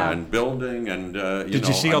 yeah. And building, and Did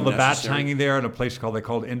you see all the bats unnecessary- hanging there in a place called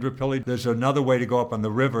Indrapilli? There's another way to go up on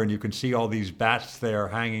the river, and you can see all these bats there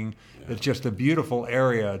hanging. It's just a beautiful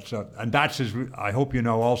area. And bats is, I hope you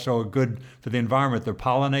know, also good for the environment. They're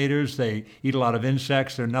pollinators. They eat a lot of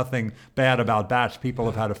insects. There's nothing bad about bats. People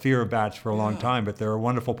have had a fear of bats for a long time, but they're a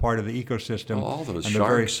wonderful part of the ecosystem. Well, all those and they're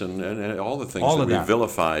very- sharks and all the things All that of we that.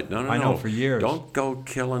 vilified. No, I know, for years. Don't go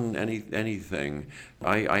killing anything.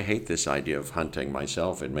 I hate this idea of hunting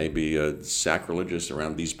myself. It may be sacrilegious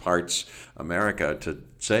around these parts, America, to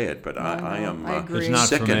say it, but I am I agree. It's not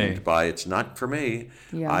for me. sickened by it's not for me.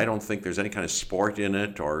 Yeah. I don't think there's any kind of sport in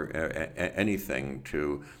it or anything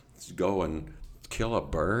to go and kill a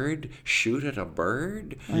bird, shoot at a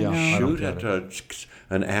bird, Yeah, I don't shoot get at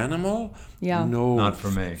an animal. Yeah. No, Not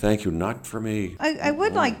for me. Thank you, not for me. I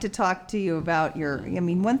would like to talk to you about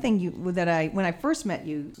one thing when I first met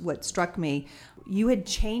you, what struck me, you had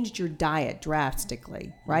changed your diet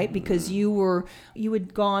drastically, right? Because you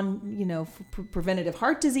had gone, for preventative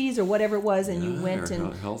heart disease or whatever it was, and you went There are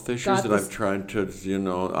and health issues got that this- I've tried to,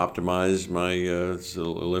 optimize my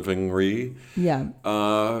living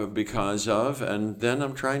because of, and then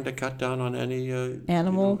I'm trying to cut down on any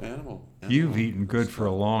Animal. You've eaten good for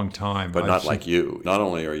a long time. But I've not seen- like you. Not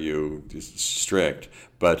only are you strict,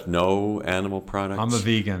 but no animal products. I'm a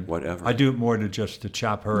vegan. Whatever. I do it more to just to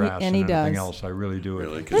chap her ass And and he anything does. else. I really do it.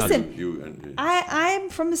 Really? 'Cause Listen, you I'm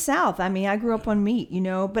from the South. I mean, I grew up on meat,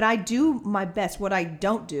 but I do my best. What I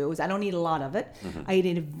don't do is I don't eat a lot of it. I eat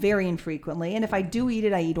it very infrequently. And if I do eat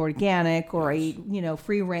it, I eat organic or I eat,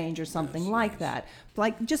 free range or something like that.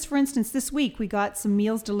 Like, just for instance, this week we got some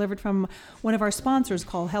meals delivered from one of our sponsors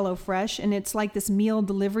called HelloFresh. And it's like this meal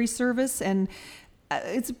delivery service. And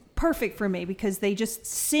it's perfect for me because they just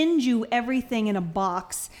send you everything in a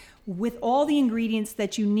box with all the ingredients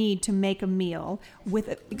that you need to make a meal, with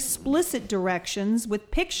explicit directions,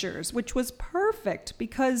 with pictures, which was perfect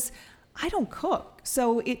because I don't cook.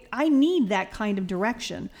 So I need that kind of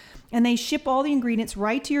direction. And they ship all the ingredients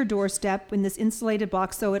right to your doorstep in this insulated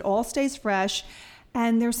box so it all stays fresh.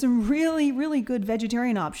 And there's some really, really good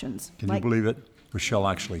vegetarian options. Can you believe it? Rochelle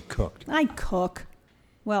actually cooked. I cook.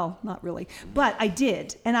 Well, not really, but I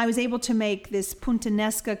did, and I was able to make this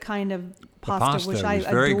puntanesca kind of pasta, which I was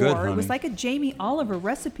very adore. good, It honey. was like a Jamie Oliver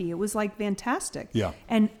recipe. It was like fantastic. Yeah.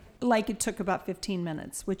 And like it took about 15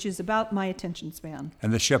 minutes, which is about my attention span.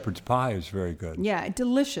 And the shepherd's pie is very good. Yeah,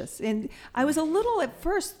 delicious. And I was a little at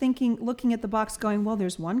first looking at the box going, well,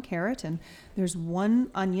 there's one carrot and there's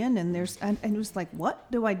one onion and and it was like,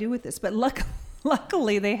 what do I do with this? But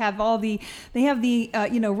luckily they have the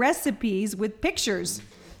recipes with pictures.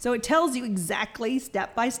 So it tells you exactly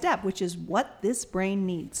step by step, which is what this brain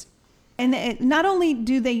needs. And not only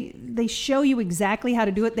do they show you exactly how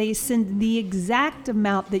to do it, they send the exact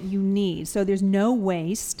amount that you need. So there's no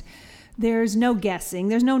waste. There's no guessing.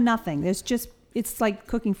 There's no nothing. It's like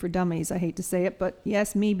cooking for dummies. I hate to say it, but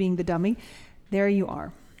yes, me being the dummy, there you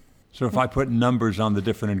are. So if I put numbers on the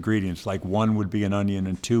different ingredients, like 1 would be an onion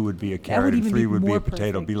and 2 would be a carrot and even 3 be would be more a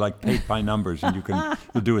potato, perfect. be like paint by numbers, and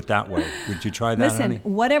you'll do it that way. Would you try that, Listen, honey?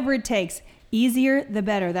 whatever it takes, easier the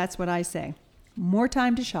better. That's what I say. More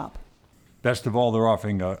time to shop. Best of all, they're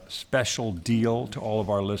offering a special deal to all of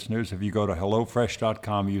our listeners. If you go to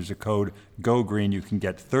HelloFresh.com, use the code GOGREEN, you can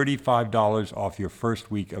get $35 off your first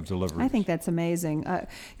week of delivery. I think that's amazing.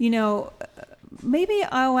 Maybe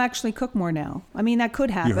I'll actually cook more now. I mean, that could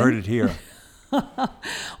happen. You heard it here.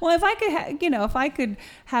 Well, if I could, if I could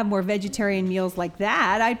have more vegetarian meals like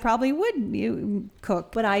that, I probably would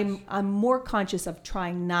cook. But I'm more conscious of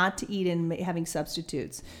trying not to eat and having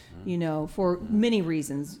substitutes, for many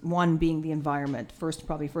reasons. One being the environment, first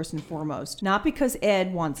and foremost. Not because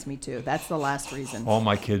Ed wants me to. That's the last reason. All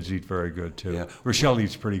my kids eat very good too. Yeah. Rochelle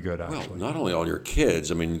eats pretty good, actually. Well, not only all your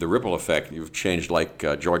kids, I mean, the ripple effect, you've changed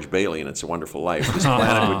like George Bailey in It's a Wonderful Life. This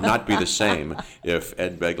planet would not be the same if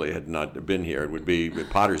Ed Begley had not been here. It would be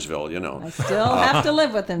Pottersville, I still have to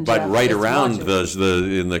live with him, But Jeff. right Just around watch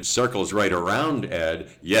it. in the circles right around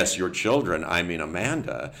Ed, yes, your children, I mean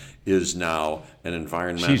Amanda, is now an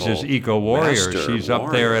environmental She's his eco warrior. master She's warrior.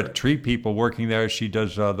 up there at Tree People working there. She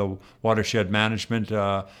does the watershed management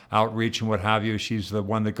outreach and what have you. She's the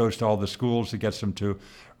one that goes to all the schools that gets them to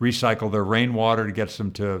recycle their rainwater, to gets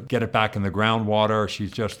them to get it back in the groundwater.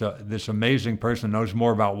 She's just this amazing person, knows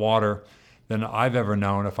more about water than I've ever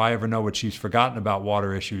known. If I ever know what she's forgotten about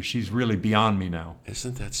water issues, she's really beyond me now.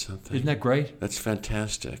 Isn't that something? Isn't that great? That's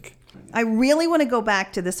fantastic. I really want to go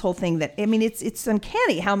back to this whole thing it's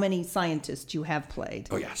uncanny how many scientists you have played.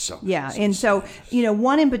 Oh, yeah. So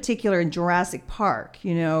one in particular in Jurassic Park,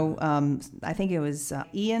 I think it was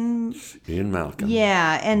Ian Malcolm.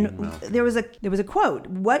 Yeah, and Ian Malcolm. there was a quote,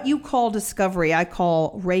 "What you call discovery, I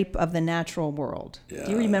call rape of the natural world." Yeah,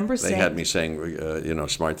 Do you remember saying? They had me saying,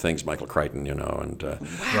 smart things, Michael Crichton, and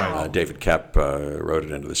Wow. David Koepp wrote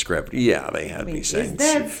it into the script. Yeah, they had me saying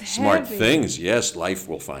that's smart heavy. things. Yes, life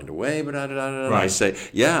will find a way, but and I say,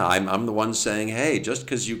 yeah, I'm the one saying, hey, just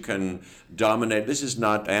because you can dominate,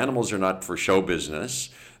 animals are not for show business.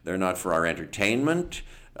 They're not for our entertainment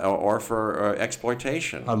or for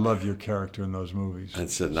exploitation. I love your character in those movies.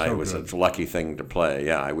 It was a lucky thing to play.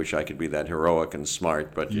 Yeah, I wish I could be that heroic and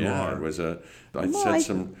smart, but I said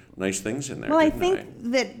some nice things in there. Well, I think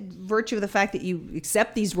that virtue of the fact that you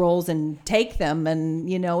accept these roles and take them, and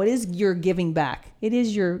it is your giving back. It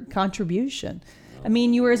is your contribution. I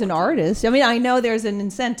mean, you were as an artist. I mean, I know there's an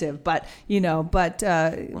incentive, but.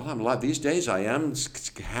 Well, these days I am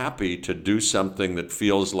happy to do something that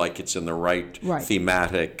feels like it's in the right.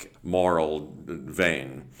 Thematic, moral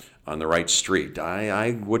vein, on the right street.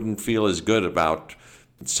 I wouldn't feel as good about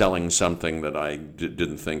selling something that I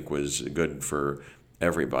didn't think was good for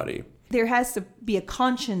everybody. There has to be a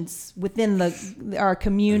conscience within our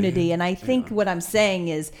community, and I think what I'm saying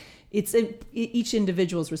is, it's each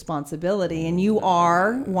individual's responsibility, and you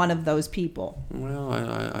are one of those people. Well,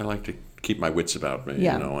 I like to keep my wits about me,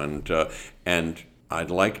 yeah. And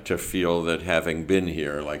I'd like to feel that having been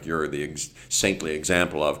here, like you're the saintly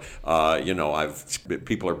example of,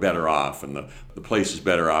 people are better off, and the place is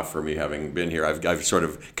better off for me having been here. I've sort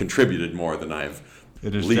of contributed more than I've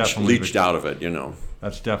leached out of it,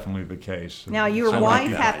 That's definitely the case. Now, your wife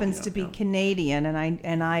happens to be Canadian,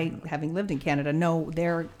 and I, having lived in Canada, know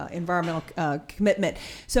their environmental commitment.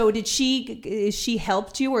 So, she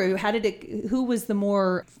helped you, or who was the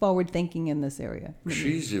more forward thinking in this area?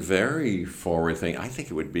 She's very forward thinking. I think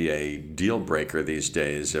it would be a deal breaker these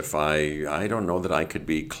days if I don't know that I could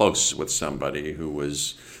be close with somebody who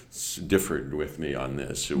was differed with me on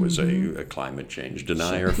this, who was a climate change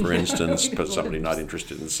denier, for instance, but somebody not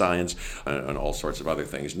interested in science and all sorts of other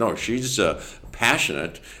things. No, she's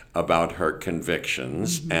passionate about her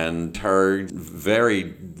convictions and her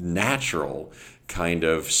very natural kind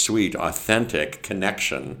of sweet, authentic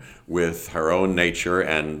connection with her own nature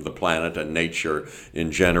and the planet and nature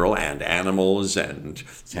in general and animals and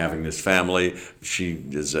having this family. She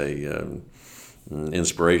is an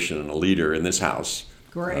inspiration and a leader in this house.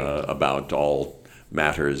 Great. About all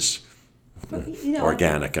matters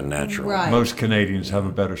organic and natural. Right. Most Canadians have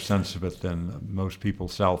a better sense of it than most people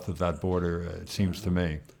south of that border, it seems to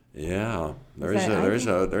me. Yeah,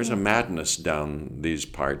 there's a madness down these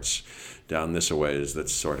parts, down this a ways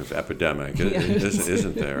that's sort of epidemic,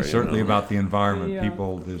 isn't there? Certainly about the environment. Yeah.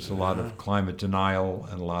 There's a lot of climate denial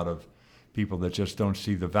and a lot of people that just don't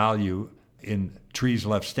see the value in trees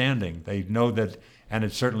left standing. They know that. And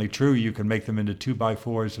it's certainly true, you can make them into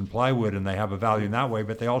 2x4s and plywood, and they have a value in that way,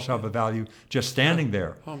 but they also have a value just standing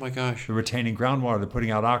there. Oh, my gosh. They're retaining groundwater, they're putting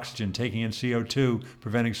out oxygen, taking in CO2,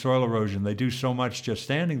 preventing soil erosion. They do so much just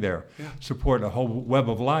standing there, support a whole web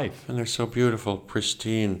of life. And they're so beautiful,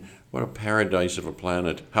 pristine. What a paradise of a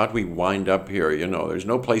planet. How'd we wind up here? There's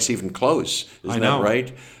no place even close. Isn't that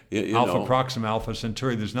right? Alpha Proxima, Alpha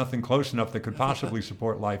Centauri, there's nothing close enough that could possibly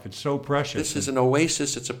support life. It's so precious. This is an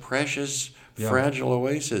oasis. It's a precious, fragile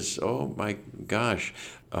oasis. Oh, my gosh.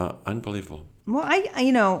 Unbelievable. Well,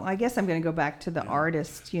 I guess I'm going to go back to the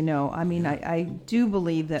artist. I do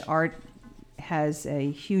believe that art has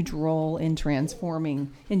a huge role in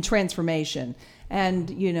transformation. And,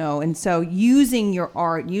 and so using your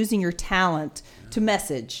art, using your talent to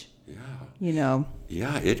message,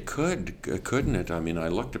 Yeah, it could, couldn't it? I mean, I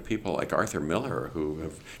looked at people like Arthur Miller who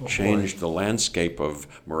have changed the landscape of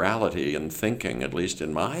morality and thinking, at least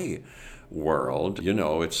in my world.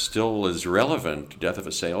 It still is relevant, Death of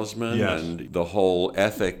a Salesman, Yes. and the whole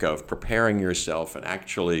ethic of preparing yourself and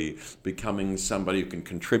actually becoming somebody who can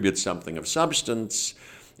contribute something of substance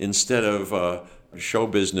instead of a show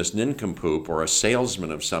business nincompoop or a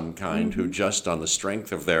salesman of some kind who just on the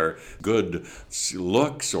strength of their good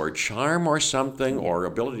looks or charm or something or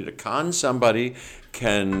ability to con somebody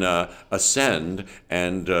can ascend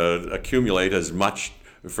and accumulate as much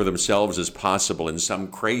for themselves as possible in some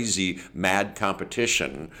crazy mad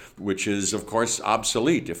competition, which is of course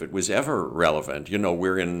obsolete if it was ever relevant.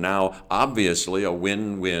 We're in now obviously a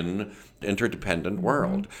win-win interdependent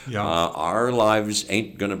world. Yeah. Our lives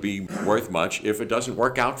ain't going to be worth much if it doesn't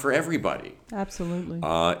work out for everybody. Absolutely.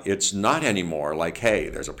 It's not anymore like, hey,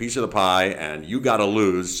 there's a piece of the pie and you got to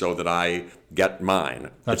lose so that I get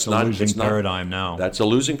mine. That's a losing paradigm now. That's a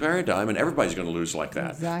losing paradigm, and everybody's going to lose like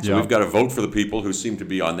that. Exactly. So Yeah. we've got to vote for the people who seem to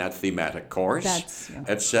be on that thematic course, Yeah.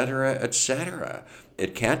 et cetera, et cetera.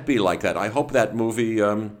 It can't be like that. I hope that movie,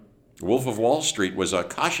 Wolf of Wall Street, was a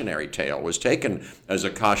cautionary tale, was taken as a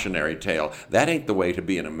cautionary tale. That ain't the way to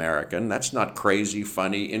be an American. That's not crazy,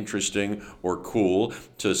 funny, interesting, or cool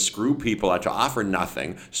to screw people out, to offer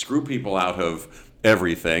nothing, screw people out of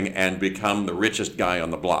everything and become the richest guy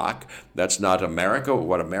on the block. That's not America,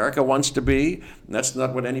 what America wants to be. That's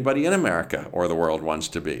not what anybody in America or the world wants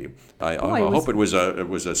to be. I hope it was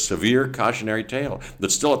a severe cautionary tale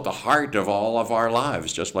that's still at the heart of all of our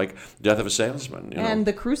lives, just like Death of a Salesman. And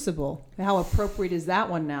The Crucible. How appropriate is that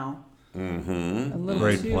one now? Mm-hmm. A little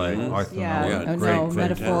Great too play. close. Arthur Yeah, Miller. oh, Great, no,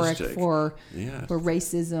 metaphoric fantastic. for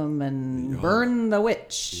racism and burn the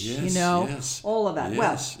witch, Yes, yes. all of that.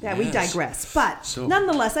 Yes, Well, we yes. digress. But So-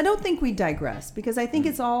 nonetheless, I don't think we digress because I think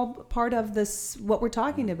it's all part of this, what we're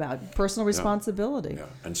talking about, personal responsibility. Yeah,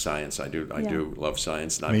 and science. I do love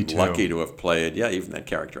science. And Me I'm too. lucky to have played, even that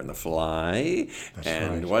character in The Fly. That's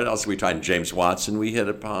and right. what else we tried? James Watson we hit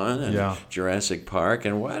upon, and Yeah. Jurassic Park.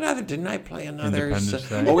 And what other, didn't I play another? Independence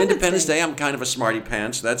Day. Oh, Independence Day. I'm kind of a smarty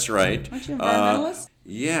pants. That's right. Aren't you an environmentalist?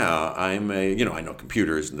 Yeah, I'm I know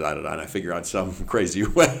computers and and I figure out some crazy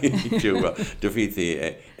way to defeat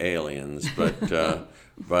the aliens.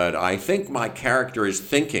 But I think my character is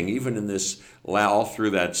thinking, even in this, all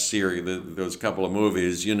through that series, those couple of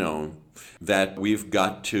movies, that we've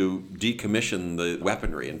got to decommission the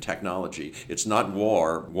weaponry and technology. It's not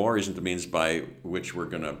war. War isn't the means by which we're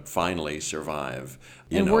going to finally survive.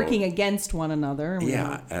 Working against one another.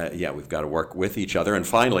 We've got to work with each other. And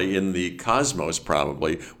finally, in the cosmos,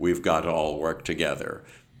 probably, we've got to all work together.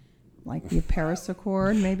 Like the Paris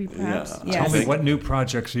Accord, maybe, perhaps. Yeah. Tell Yes. me, what new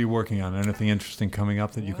projects are you working on? Anything interesting coming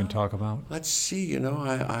up that you can talk about? Let's see.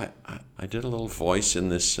 I did a little voice in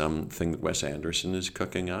this thing that Wes Anderson is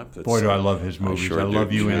cooking up. That's, Boy, do I love his movies. sure I do.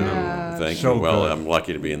 love you in Yeah. them. Thank So you. Well, good. I'm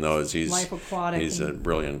lucky to be in those. Life Aquatic. He's a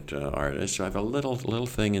brilliant artist. So I have a little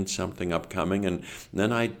thing in something upcoming, and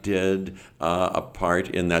then I did a part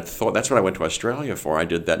in that Thor. That's what I went to Australia for. I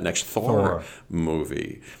did that next Thor.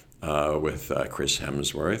 movie. With Chris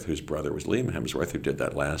Hemsworth, whose brother was Liam Hemsworth, who did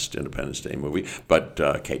that last Independence Day movie. But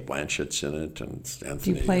Kate Blanchett's in it, and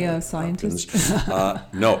Anthony. Do you play a Hopkins. scientist?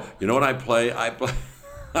 No. You know what I play? I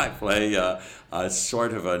play a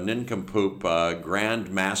sort of a nincompoop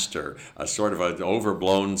grand master, a sort of an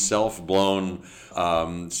overblown, self-blown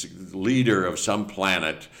leader of some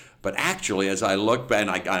planet. But actually, as I look back,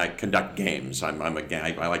 and I conduct games. I like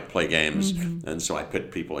to play games, and so I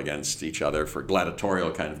pit people against each other for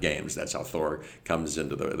gladiatorial kind of games. That's how Thor comes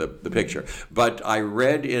into the picture. But I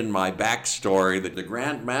read in my backstory that the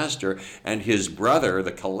Grand Master and his brother,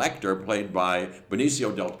 the Collector, played by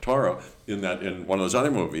Benicio del Toro in one of those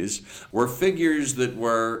other movies, were figures that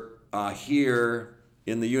were here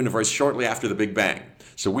in the universe shortly after the Big Bang.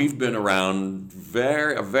 So we've been around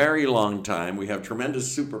a very long time. We have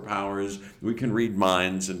tremendous superpowers. We can read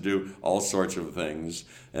minds and do all sorts of things,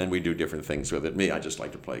 and we do different things with it. I just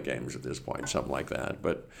like to play games at this point, something like that.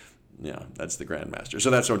 But yeah, that's the Grandmaster.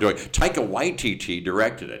 So that's what I'm doing. Taika Waititi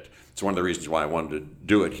directed it. It's one of the reasons why I wanted to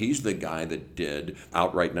do it. He's the guy that did,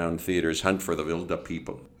 out right now in theaters, Hunt for the Wilde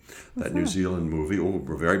People. That New Zealand movie,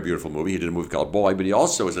 a very beautiful movie. He did a movie called Boy, but he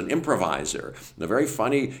also is an improviser, and a very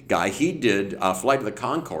funny guy. He did Flight of the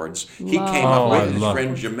Conchords. He came up with his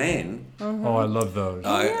friend Jermaine. Oh, I love those.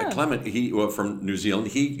 Clement, from New Zealand.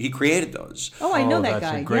 He created those. Oh, I know that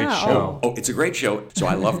that's guy. a great yeah. show. Oh, it's a great show. So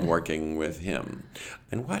I loved working with him.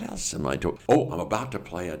 And what else am I doing? Oh, I'm about to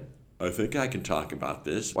play I think I can talk about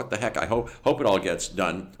this. What the heck? I hope it all gets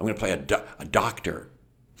done. I'm going to play a doctor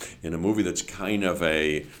in a movie that's kind of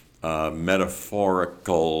a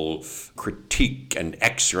metaphorical critique and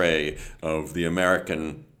x-ray of the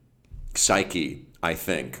American psyche, I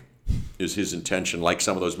think, is his intention, like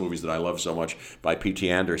some of those movies that I love so much by P.T.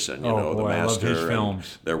 Anderson, The Master, I love his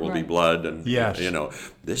films. There Will Be Blood, and yes.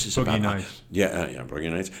 This is Boogie about Nights.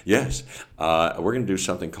 Boogie Nights. Yes, we're going to do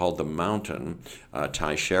something called The Mountain.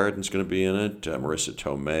 Ty Sheridan's going to be in it. Marissa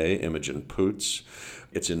Tomei, Imogen Poots.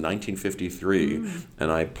 It's in 1953,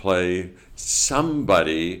 and I play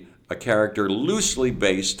a character loosely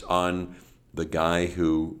based on the guy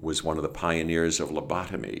who was one of the pioneers of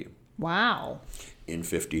lobotomy. Wow. In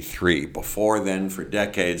 53. Before then, for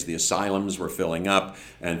decades, the asylums were filling up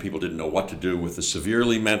and people didn't know what to do with the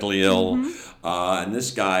severely mentally ill. And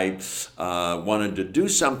this guy wanted to do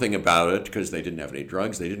something about it because they didn't have any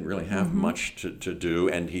drugs. They didn't really have much to do.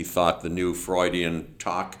 And he thought the new Freudian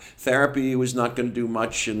talk therapy was not going to do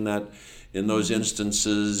much in those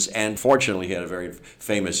instances. And fortunately, he had a very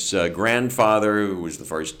famous grandfather who was the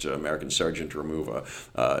first American surgeon to remove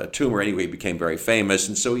a tumor. Anyway, he became very famous.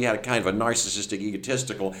 And so he had a kind of a narcissistic,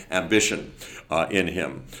 egotistical ambition in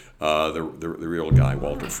him. The real guy,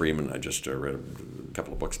 Walter Freeman, I just read a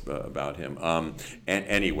couple of books about him. And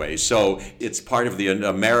anyway, so it's part of the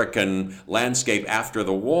American landscape after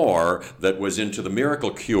the war that was into the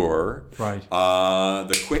miracle cure, right?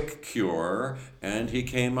 The quick cure, and he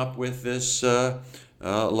came up with this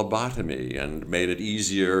lobotomy and made it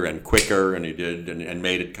easier and quicker, and he did, and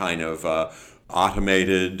made it kind of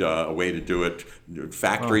automated, a way to do it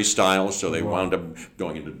factory style, so they wound up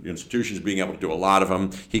going into institutions, being able to do a lot of them.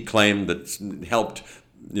 He claimed that helped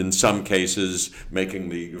in some cases making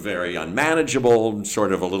the very unmanageable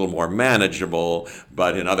sort of a little more manageable,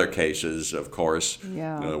 but in other cases, of course,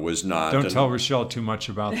 was not. Don't tell Rochelle too much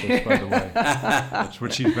about this, by the way. That's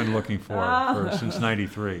what she's been looking for since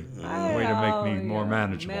 '93. A way to make me more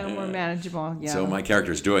manageable. More manageable, yeah. So my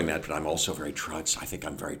character is doing that, but I'm also very I think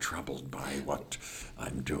I'm very troubled by what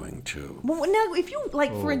I'm doing too. Well, now, if you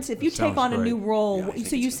for instance, if you take on a new role,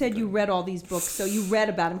 so you said you read all these books, so you read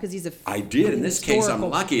about him because he's I did. In this case, I'm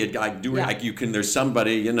lucky. I do. Like you can. There's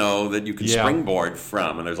somebody that you can springboard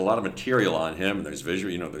from, and there's a lot of material on him. And there's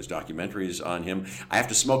visual. There's documentaries on him. I have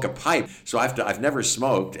to smoke a pipe, so I've never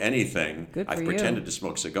smoked anything. Good for I've pretended to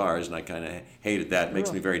smoke cigars, and I kind of hated that. It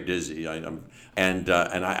makes me very dizzy. And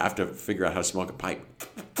I have to figure out how to smoke a pipe.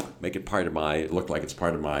 Make it look like it's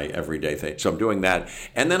part of my everyday thing. So I'm doing that.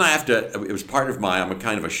 And then it was part of I'm a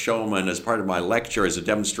kind of a showman. As part of my lecture, as a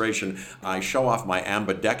demonstration, I show off my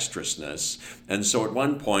ambidextrousness. And so at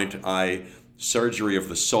one point, surgery of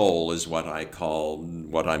the soul is what I call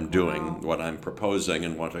what I'm doing, what I'm proposing,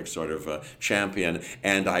 and what I sort of champion.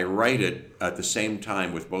 And I write it at the same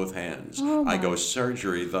time with both hands. I go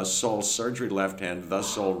surgery, thus soul, surgery left hand,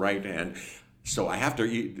 thus soul right hand. So I have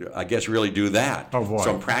to, I guess, really do that. Oh, boy.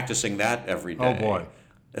 So I'm practicing that every day. Oh, boy.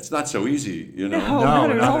 It's not so easy, No,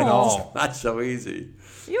 not at all. It's not so easy.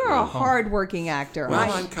 You're a hard-working actor. Well,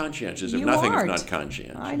 I'm conscientious. If nothing is not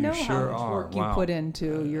conscientious. I know sure how much work are. you put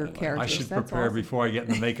into your characters. I should That's prepare awesome. before I get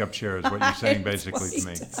in the makeup chair, is what you're saying basically to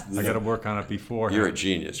me. I got to work on it beforehand. You're a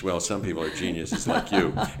genius. Well, some people are geniuses like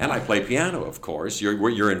you. And I play piano, of course.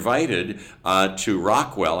 You're invited to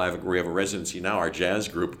Rockwell. We have a residency now. Our jazz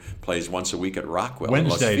group plays once a week at Rockwell.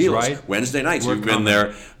 Wednesdays, in Los Feliz. right? Wednesday nights. You've been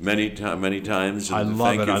there many times. And I love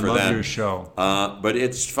thank it. You I for love that. your show. But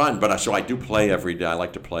it's fun. So I do play every day. I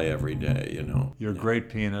like to play every day. You're a great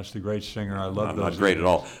pianist, a great singer. I love those. I'm not great at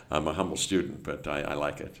all. I'm a humble student, but I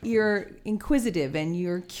like it. You're inquisitive and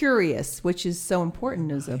you're curious, which is so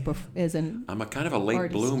important as an I'm a kind of a late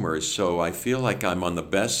artist. bloomer, so I feel like I'm on the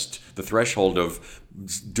threshold of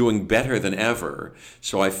doing better than ever.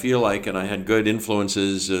 So I feel like, and I had good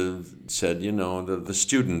influences, said, the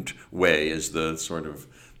student way is the sort of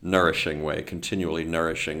nourishing way, continually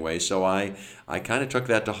nourishing way. So I kind of took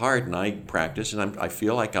that to heart, and I practice, and I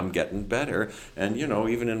feel like I'm getting better. And,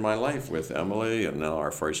 even in my life with Emily and now our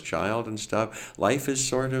first child and stuff, life is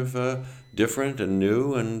sort of different and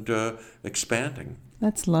new and expanding.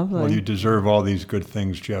 That's lovely. Well, you deserve all these good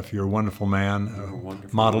things, Jeff. You're a wonderful man,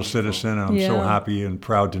 model citizen, and I'm so happy and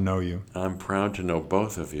proud to know you. I'm proud to know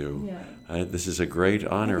both of you. Yeah. This is a great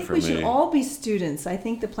honor for me. We should all be students. I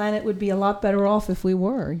think the planet would be a lot better off if we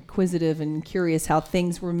were inquisitive and curious how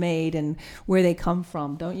things were made and where they come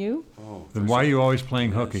from, don't you? Then why are you always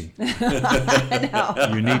playing hooky? No.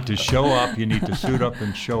 You need to show up. You need to suit up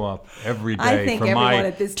and show up every day. I think for everyone my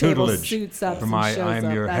at this table tutelage. suits up For and my, shows I'm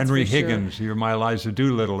up, your that's Henry for sure. Higgins. You're my Eliza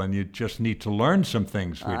Doolittle, and you just need to learn some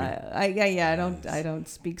things, sweetie. I don't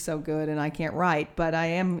speak so good, and I can't write, but I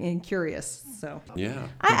am curious. So Yeah.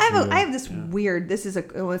 I have this weird. This is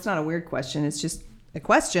it's not a weird question. It's just a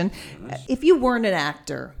question. If you weren't an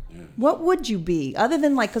actor, what would you be? Other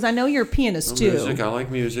than because I know you're a pianist too. Music, I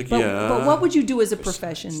like music, But what would you do as a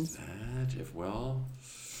profession?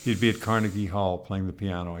 You'd be at Carnegie Hall playing the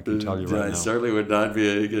piano. I can tell you right I now. certainly would not be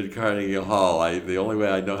a good Carnegie Hall. The only way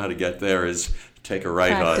I know how to get there is take a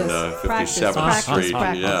right on 57th Street.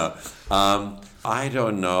 Practice. Yeah. I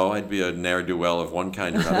don't know. I'd be a ne'er-do-well of one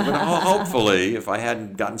kind or another. But hopefully, if I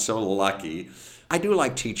hadn't gotten so lucky, I do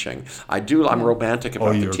like teaching. I'm romantic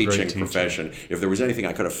about the you're a great teaching teacher. profession. If there was anything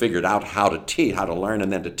I could have figured out how to teach, how to learn,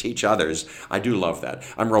 and then to teach others, I do love that.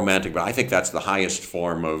 I'm romantic, but I think that's the highest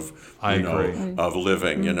form of agree. of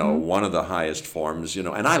living. One of the highest forms. And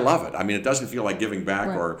I love it. I mean, it doesn't feel like giving back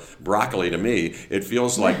or broccoli to me. It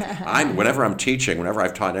feels like whenever I'm teaching, whenever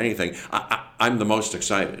I've taught anything, I'm the most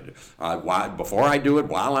excited. Before I do it,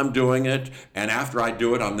 while I'm doing it, and after I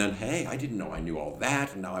do it, I'm then, hey, I didn't know I knew all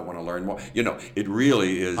that, and now I want to learn more. It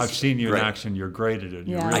really is. I've seen you great. in action. You're great at it.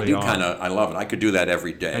 You Yeah. really are. I love it. I could do that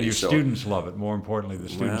every day. And your students love it. More importantly, the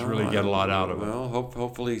students really get a lot out of it. Well,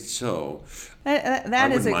 hopefully so. That I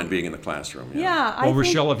is wouldn't mind being in the classroom. Yeah. Well,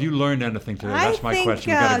 Rochelle, have you learned anything today? That's my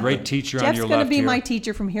question. We've got a great teacher on your left Jeff's going to be here. my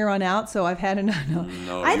teacher from here on out, so I've had enough.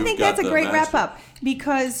 No, I you've think got that's a the great master. wrap up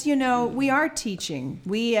because, we are teaching.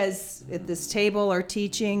 We as at this table are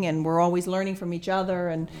teaching, and we're always learning from each other.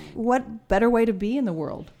 And what better way to be in the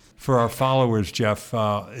world? For our followers, Jeff,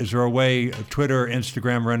 is there a way, Twitter,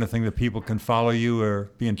 Instagram, or anything that people can follow you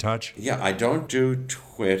or be in touch? Yeah, I don't do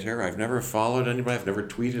Twitter. I've never followed anybody. I've never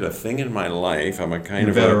tweeted a thing in my life. I'm a kind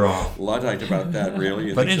of better a off. Luddite about that, really.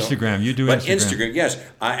 You But think so? Instagram, you do But Instagram. Yes.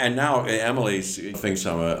 And now Emily thinks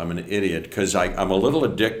I'm an idiot because I'm a little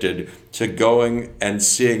addicted to going and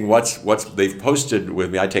seeing what's they've posted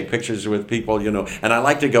with me. I take pictures with people, and I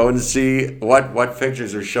like to go and see what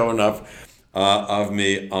pictures are showing up of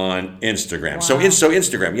me on Instagram. Wow. So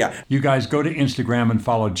Instagram, yeah. You guys go to Instagram and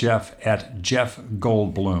follow Jeff at Jeff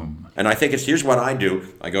Goldblum. And I think here's what I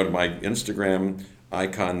do. I go to my Instagram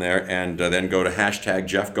icon there and then go to hashtag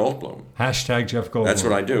Jeff Goldblum. Hashtag Jeff Goldblum. That's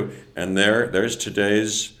what I do. And there's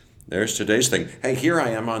today's thing. Hey, here I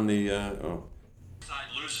am on the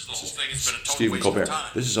Loses the whole thing. It's been a total Stephen waste Colbert. of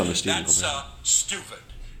time. This is on the Stephen That's, Colbert. Stupid,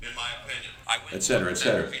 in my opinion. I went Et cetera, to et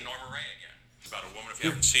cetera. movie Norma Ray again. About a woman, if you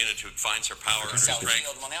haven't seen it, who finds her power and her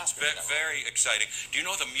strength. Very exciting. Do you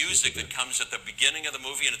know the music that comes at the beginning of the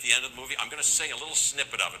movie and at the end of the movie? I'm going to sing a little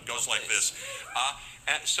snippet of it. It goes like this.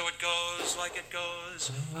 And so it goes,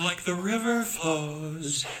 like the river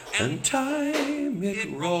flows, And time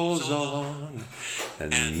it rolls along.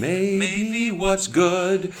 And maybe what's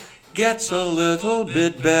good gets a little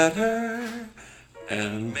bit better.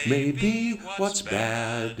 And maybe what's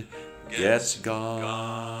bad gets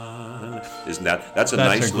gone. Isn't that's a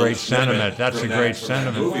nice a great sentiment. That's a great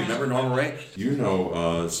sentiment. Movie. Remember Norma Ray? You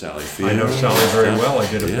know Sally Field. I know Sally very well. I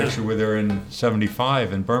did a picture with her in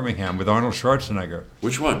 '75 in Birmingham with Arnold Schwarzenegger.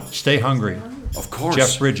 Which one? Stay Hungry. Of course.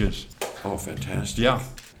 Jeff Bridges. Oh, fantastic. Yeah.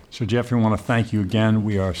 So, Jeff, we want to thank you again.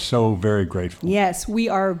 We are so very grateful Yes, we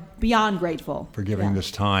are beyond grateful for giving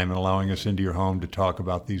this time and allowing us into your home to talk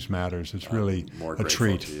about these matters. It's really More a grateful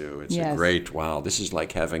treat. to you. It's Yes. a great, wow, this is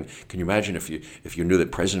like having, can you imagine if you knew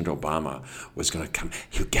that President Obama was going to come,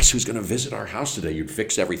 guess who's going to visit our house today? You'd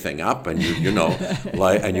fix everything up and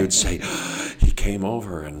and you'd say, he came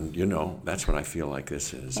over and, that's what I feel like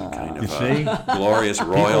this is, a kind of see? glorious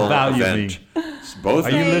royal value event. me. Both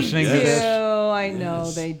Are you of listening to Thank this? you. I know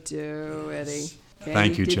they do, Eddie.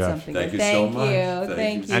 Thank you, did Jeff. something Thank good. you so Thank much. you.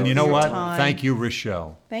 Thank you And you for know your what? time. Thank you,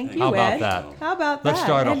 Rochelle. Thank you, How about Ed. that? How about that? Let's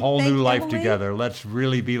start a And whole thank new life Emily. together. Let's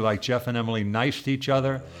really be like Jeff and Emily, nice to each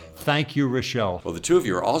other. Thank you, Rochelle. Well, the two of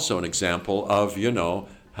you are also an example of,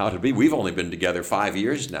 how to be. We've only been together 5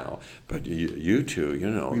 years now, but you two,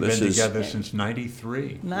 We've this been is together since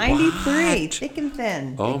 '93. 93, What? thick and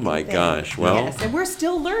thin. Oh, thick and my thin. gosh. Well- yes, and we're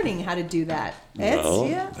still learning how to do that.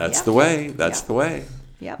 that's the way. That's the way.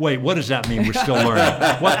 Yep. Wait, what does that mean? We're still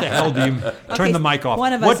learning. What the hell do you... Turn the mic off.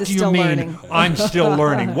 one of us what is do you still mean learning. I'm still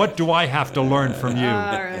learning? What do I have to learn from you?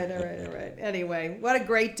 All right. Anyway, what a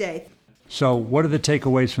great day. So what are the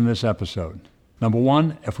takeaways from this episode? Number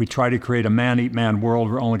one, if we try to create a man-eat-man world,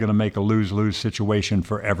 we're only going to make a lose-lose situation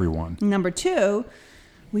for everyone. Number two,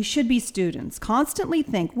 we should be students. Constantly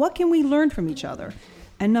think, what can we learn from each other?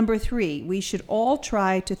 And number 3, we should all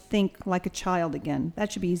try to think like a child again.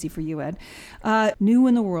 That should be easy for you, Ed. New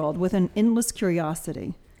in the world with an endless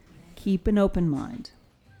curiosity. Keep an open mind.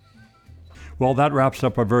 Well, that wraps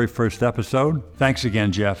up our very first episode. Thanks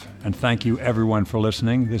again, Jeff, and thank you everyone for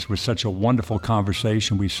listening. This was such a wonderful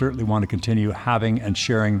conversation. We certainly want to continue having and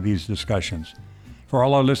sharing these discussions. For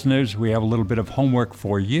all our listeners, we have a little bit of homework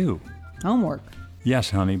for you. Homework?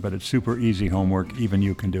 Yes, honey, but it's super easy homework. Even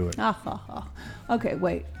you can do it. Okay,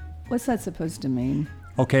 wait. What's that supposed to mean?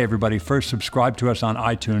 Okay, everybody, first subscribe to us on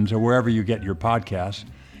iTunes or wherever you get your podcasts.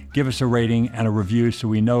 Give us a rating and a review so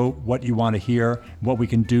we know what you want to hear, what we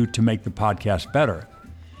can do to make the podcast better.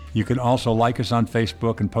 You can also like us on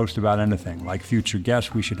Facebook and post about anything, like future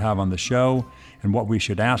guests we should have on the show and what we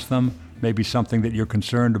should ask them, maybe something that you're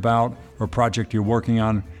concerned about or a project you're working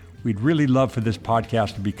on. We'd really love for this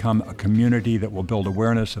podcast to become a community that will build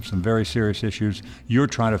awareness of some very serious issues you're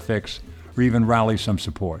trying to fix, or even rally some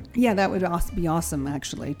support. Yeah, that would be awesome,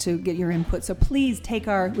 actually, to get your input. So please take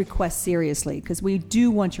our requests seriously, because we do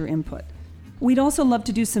want your input. We'd also love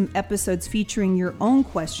to do some episodes featuring your own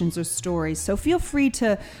questions or stories, so feel free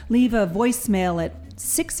to leave a voicemail at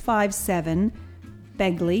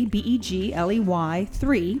 657-BEGLEY, BEGLEY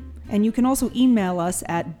 3, and you can also email us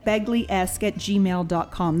at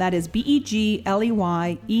begleyesque@gmail.com. That is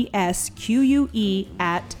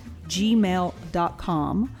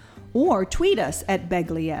begleyesque@gmail.com. Or tweet us at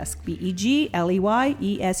begleyesque,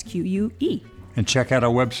 BEGLEYESQUE. And check out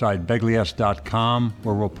our website, begleyesque.com,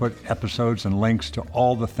 where we'll put episodes and links to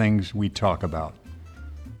all the things we talk about.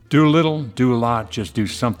 Do a little, do a lot, just do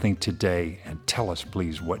something today, and tell us,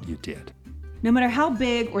 please, what you did. No matter how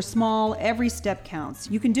big or small, every step counts.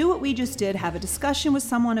 You can do what we just did, have a discussion with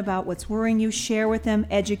someone about what's worrying you, share with them,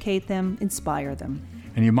 educate them, inspire them.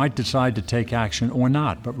 And you might decide to take action or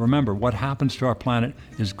not, but remember, what happens to our planet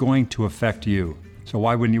is going to affect you. So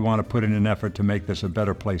why wouldn't you want to put in an effort to make this a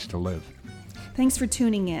better place to live? Thanks for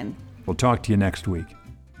tuning in. We'll talk to you next week.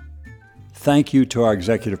 Thank you to our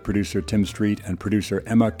executive producer, Tim Street, and producer,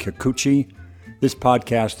 Emma Kikuchi. This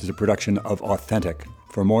podcast is a production of Authentic.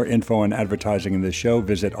 For more info and advertising in this show,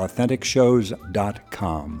 visit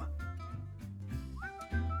AuthenticShows.com.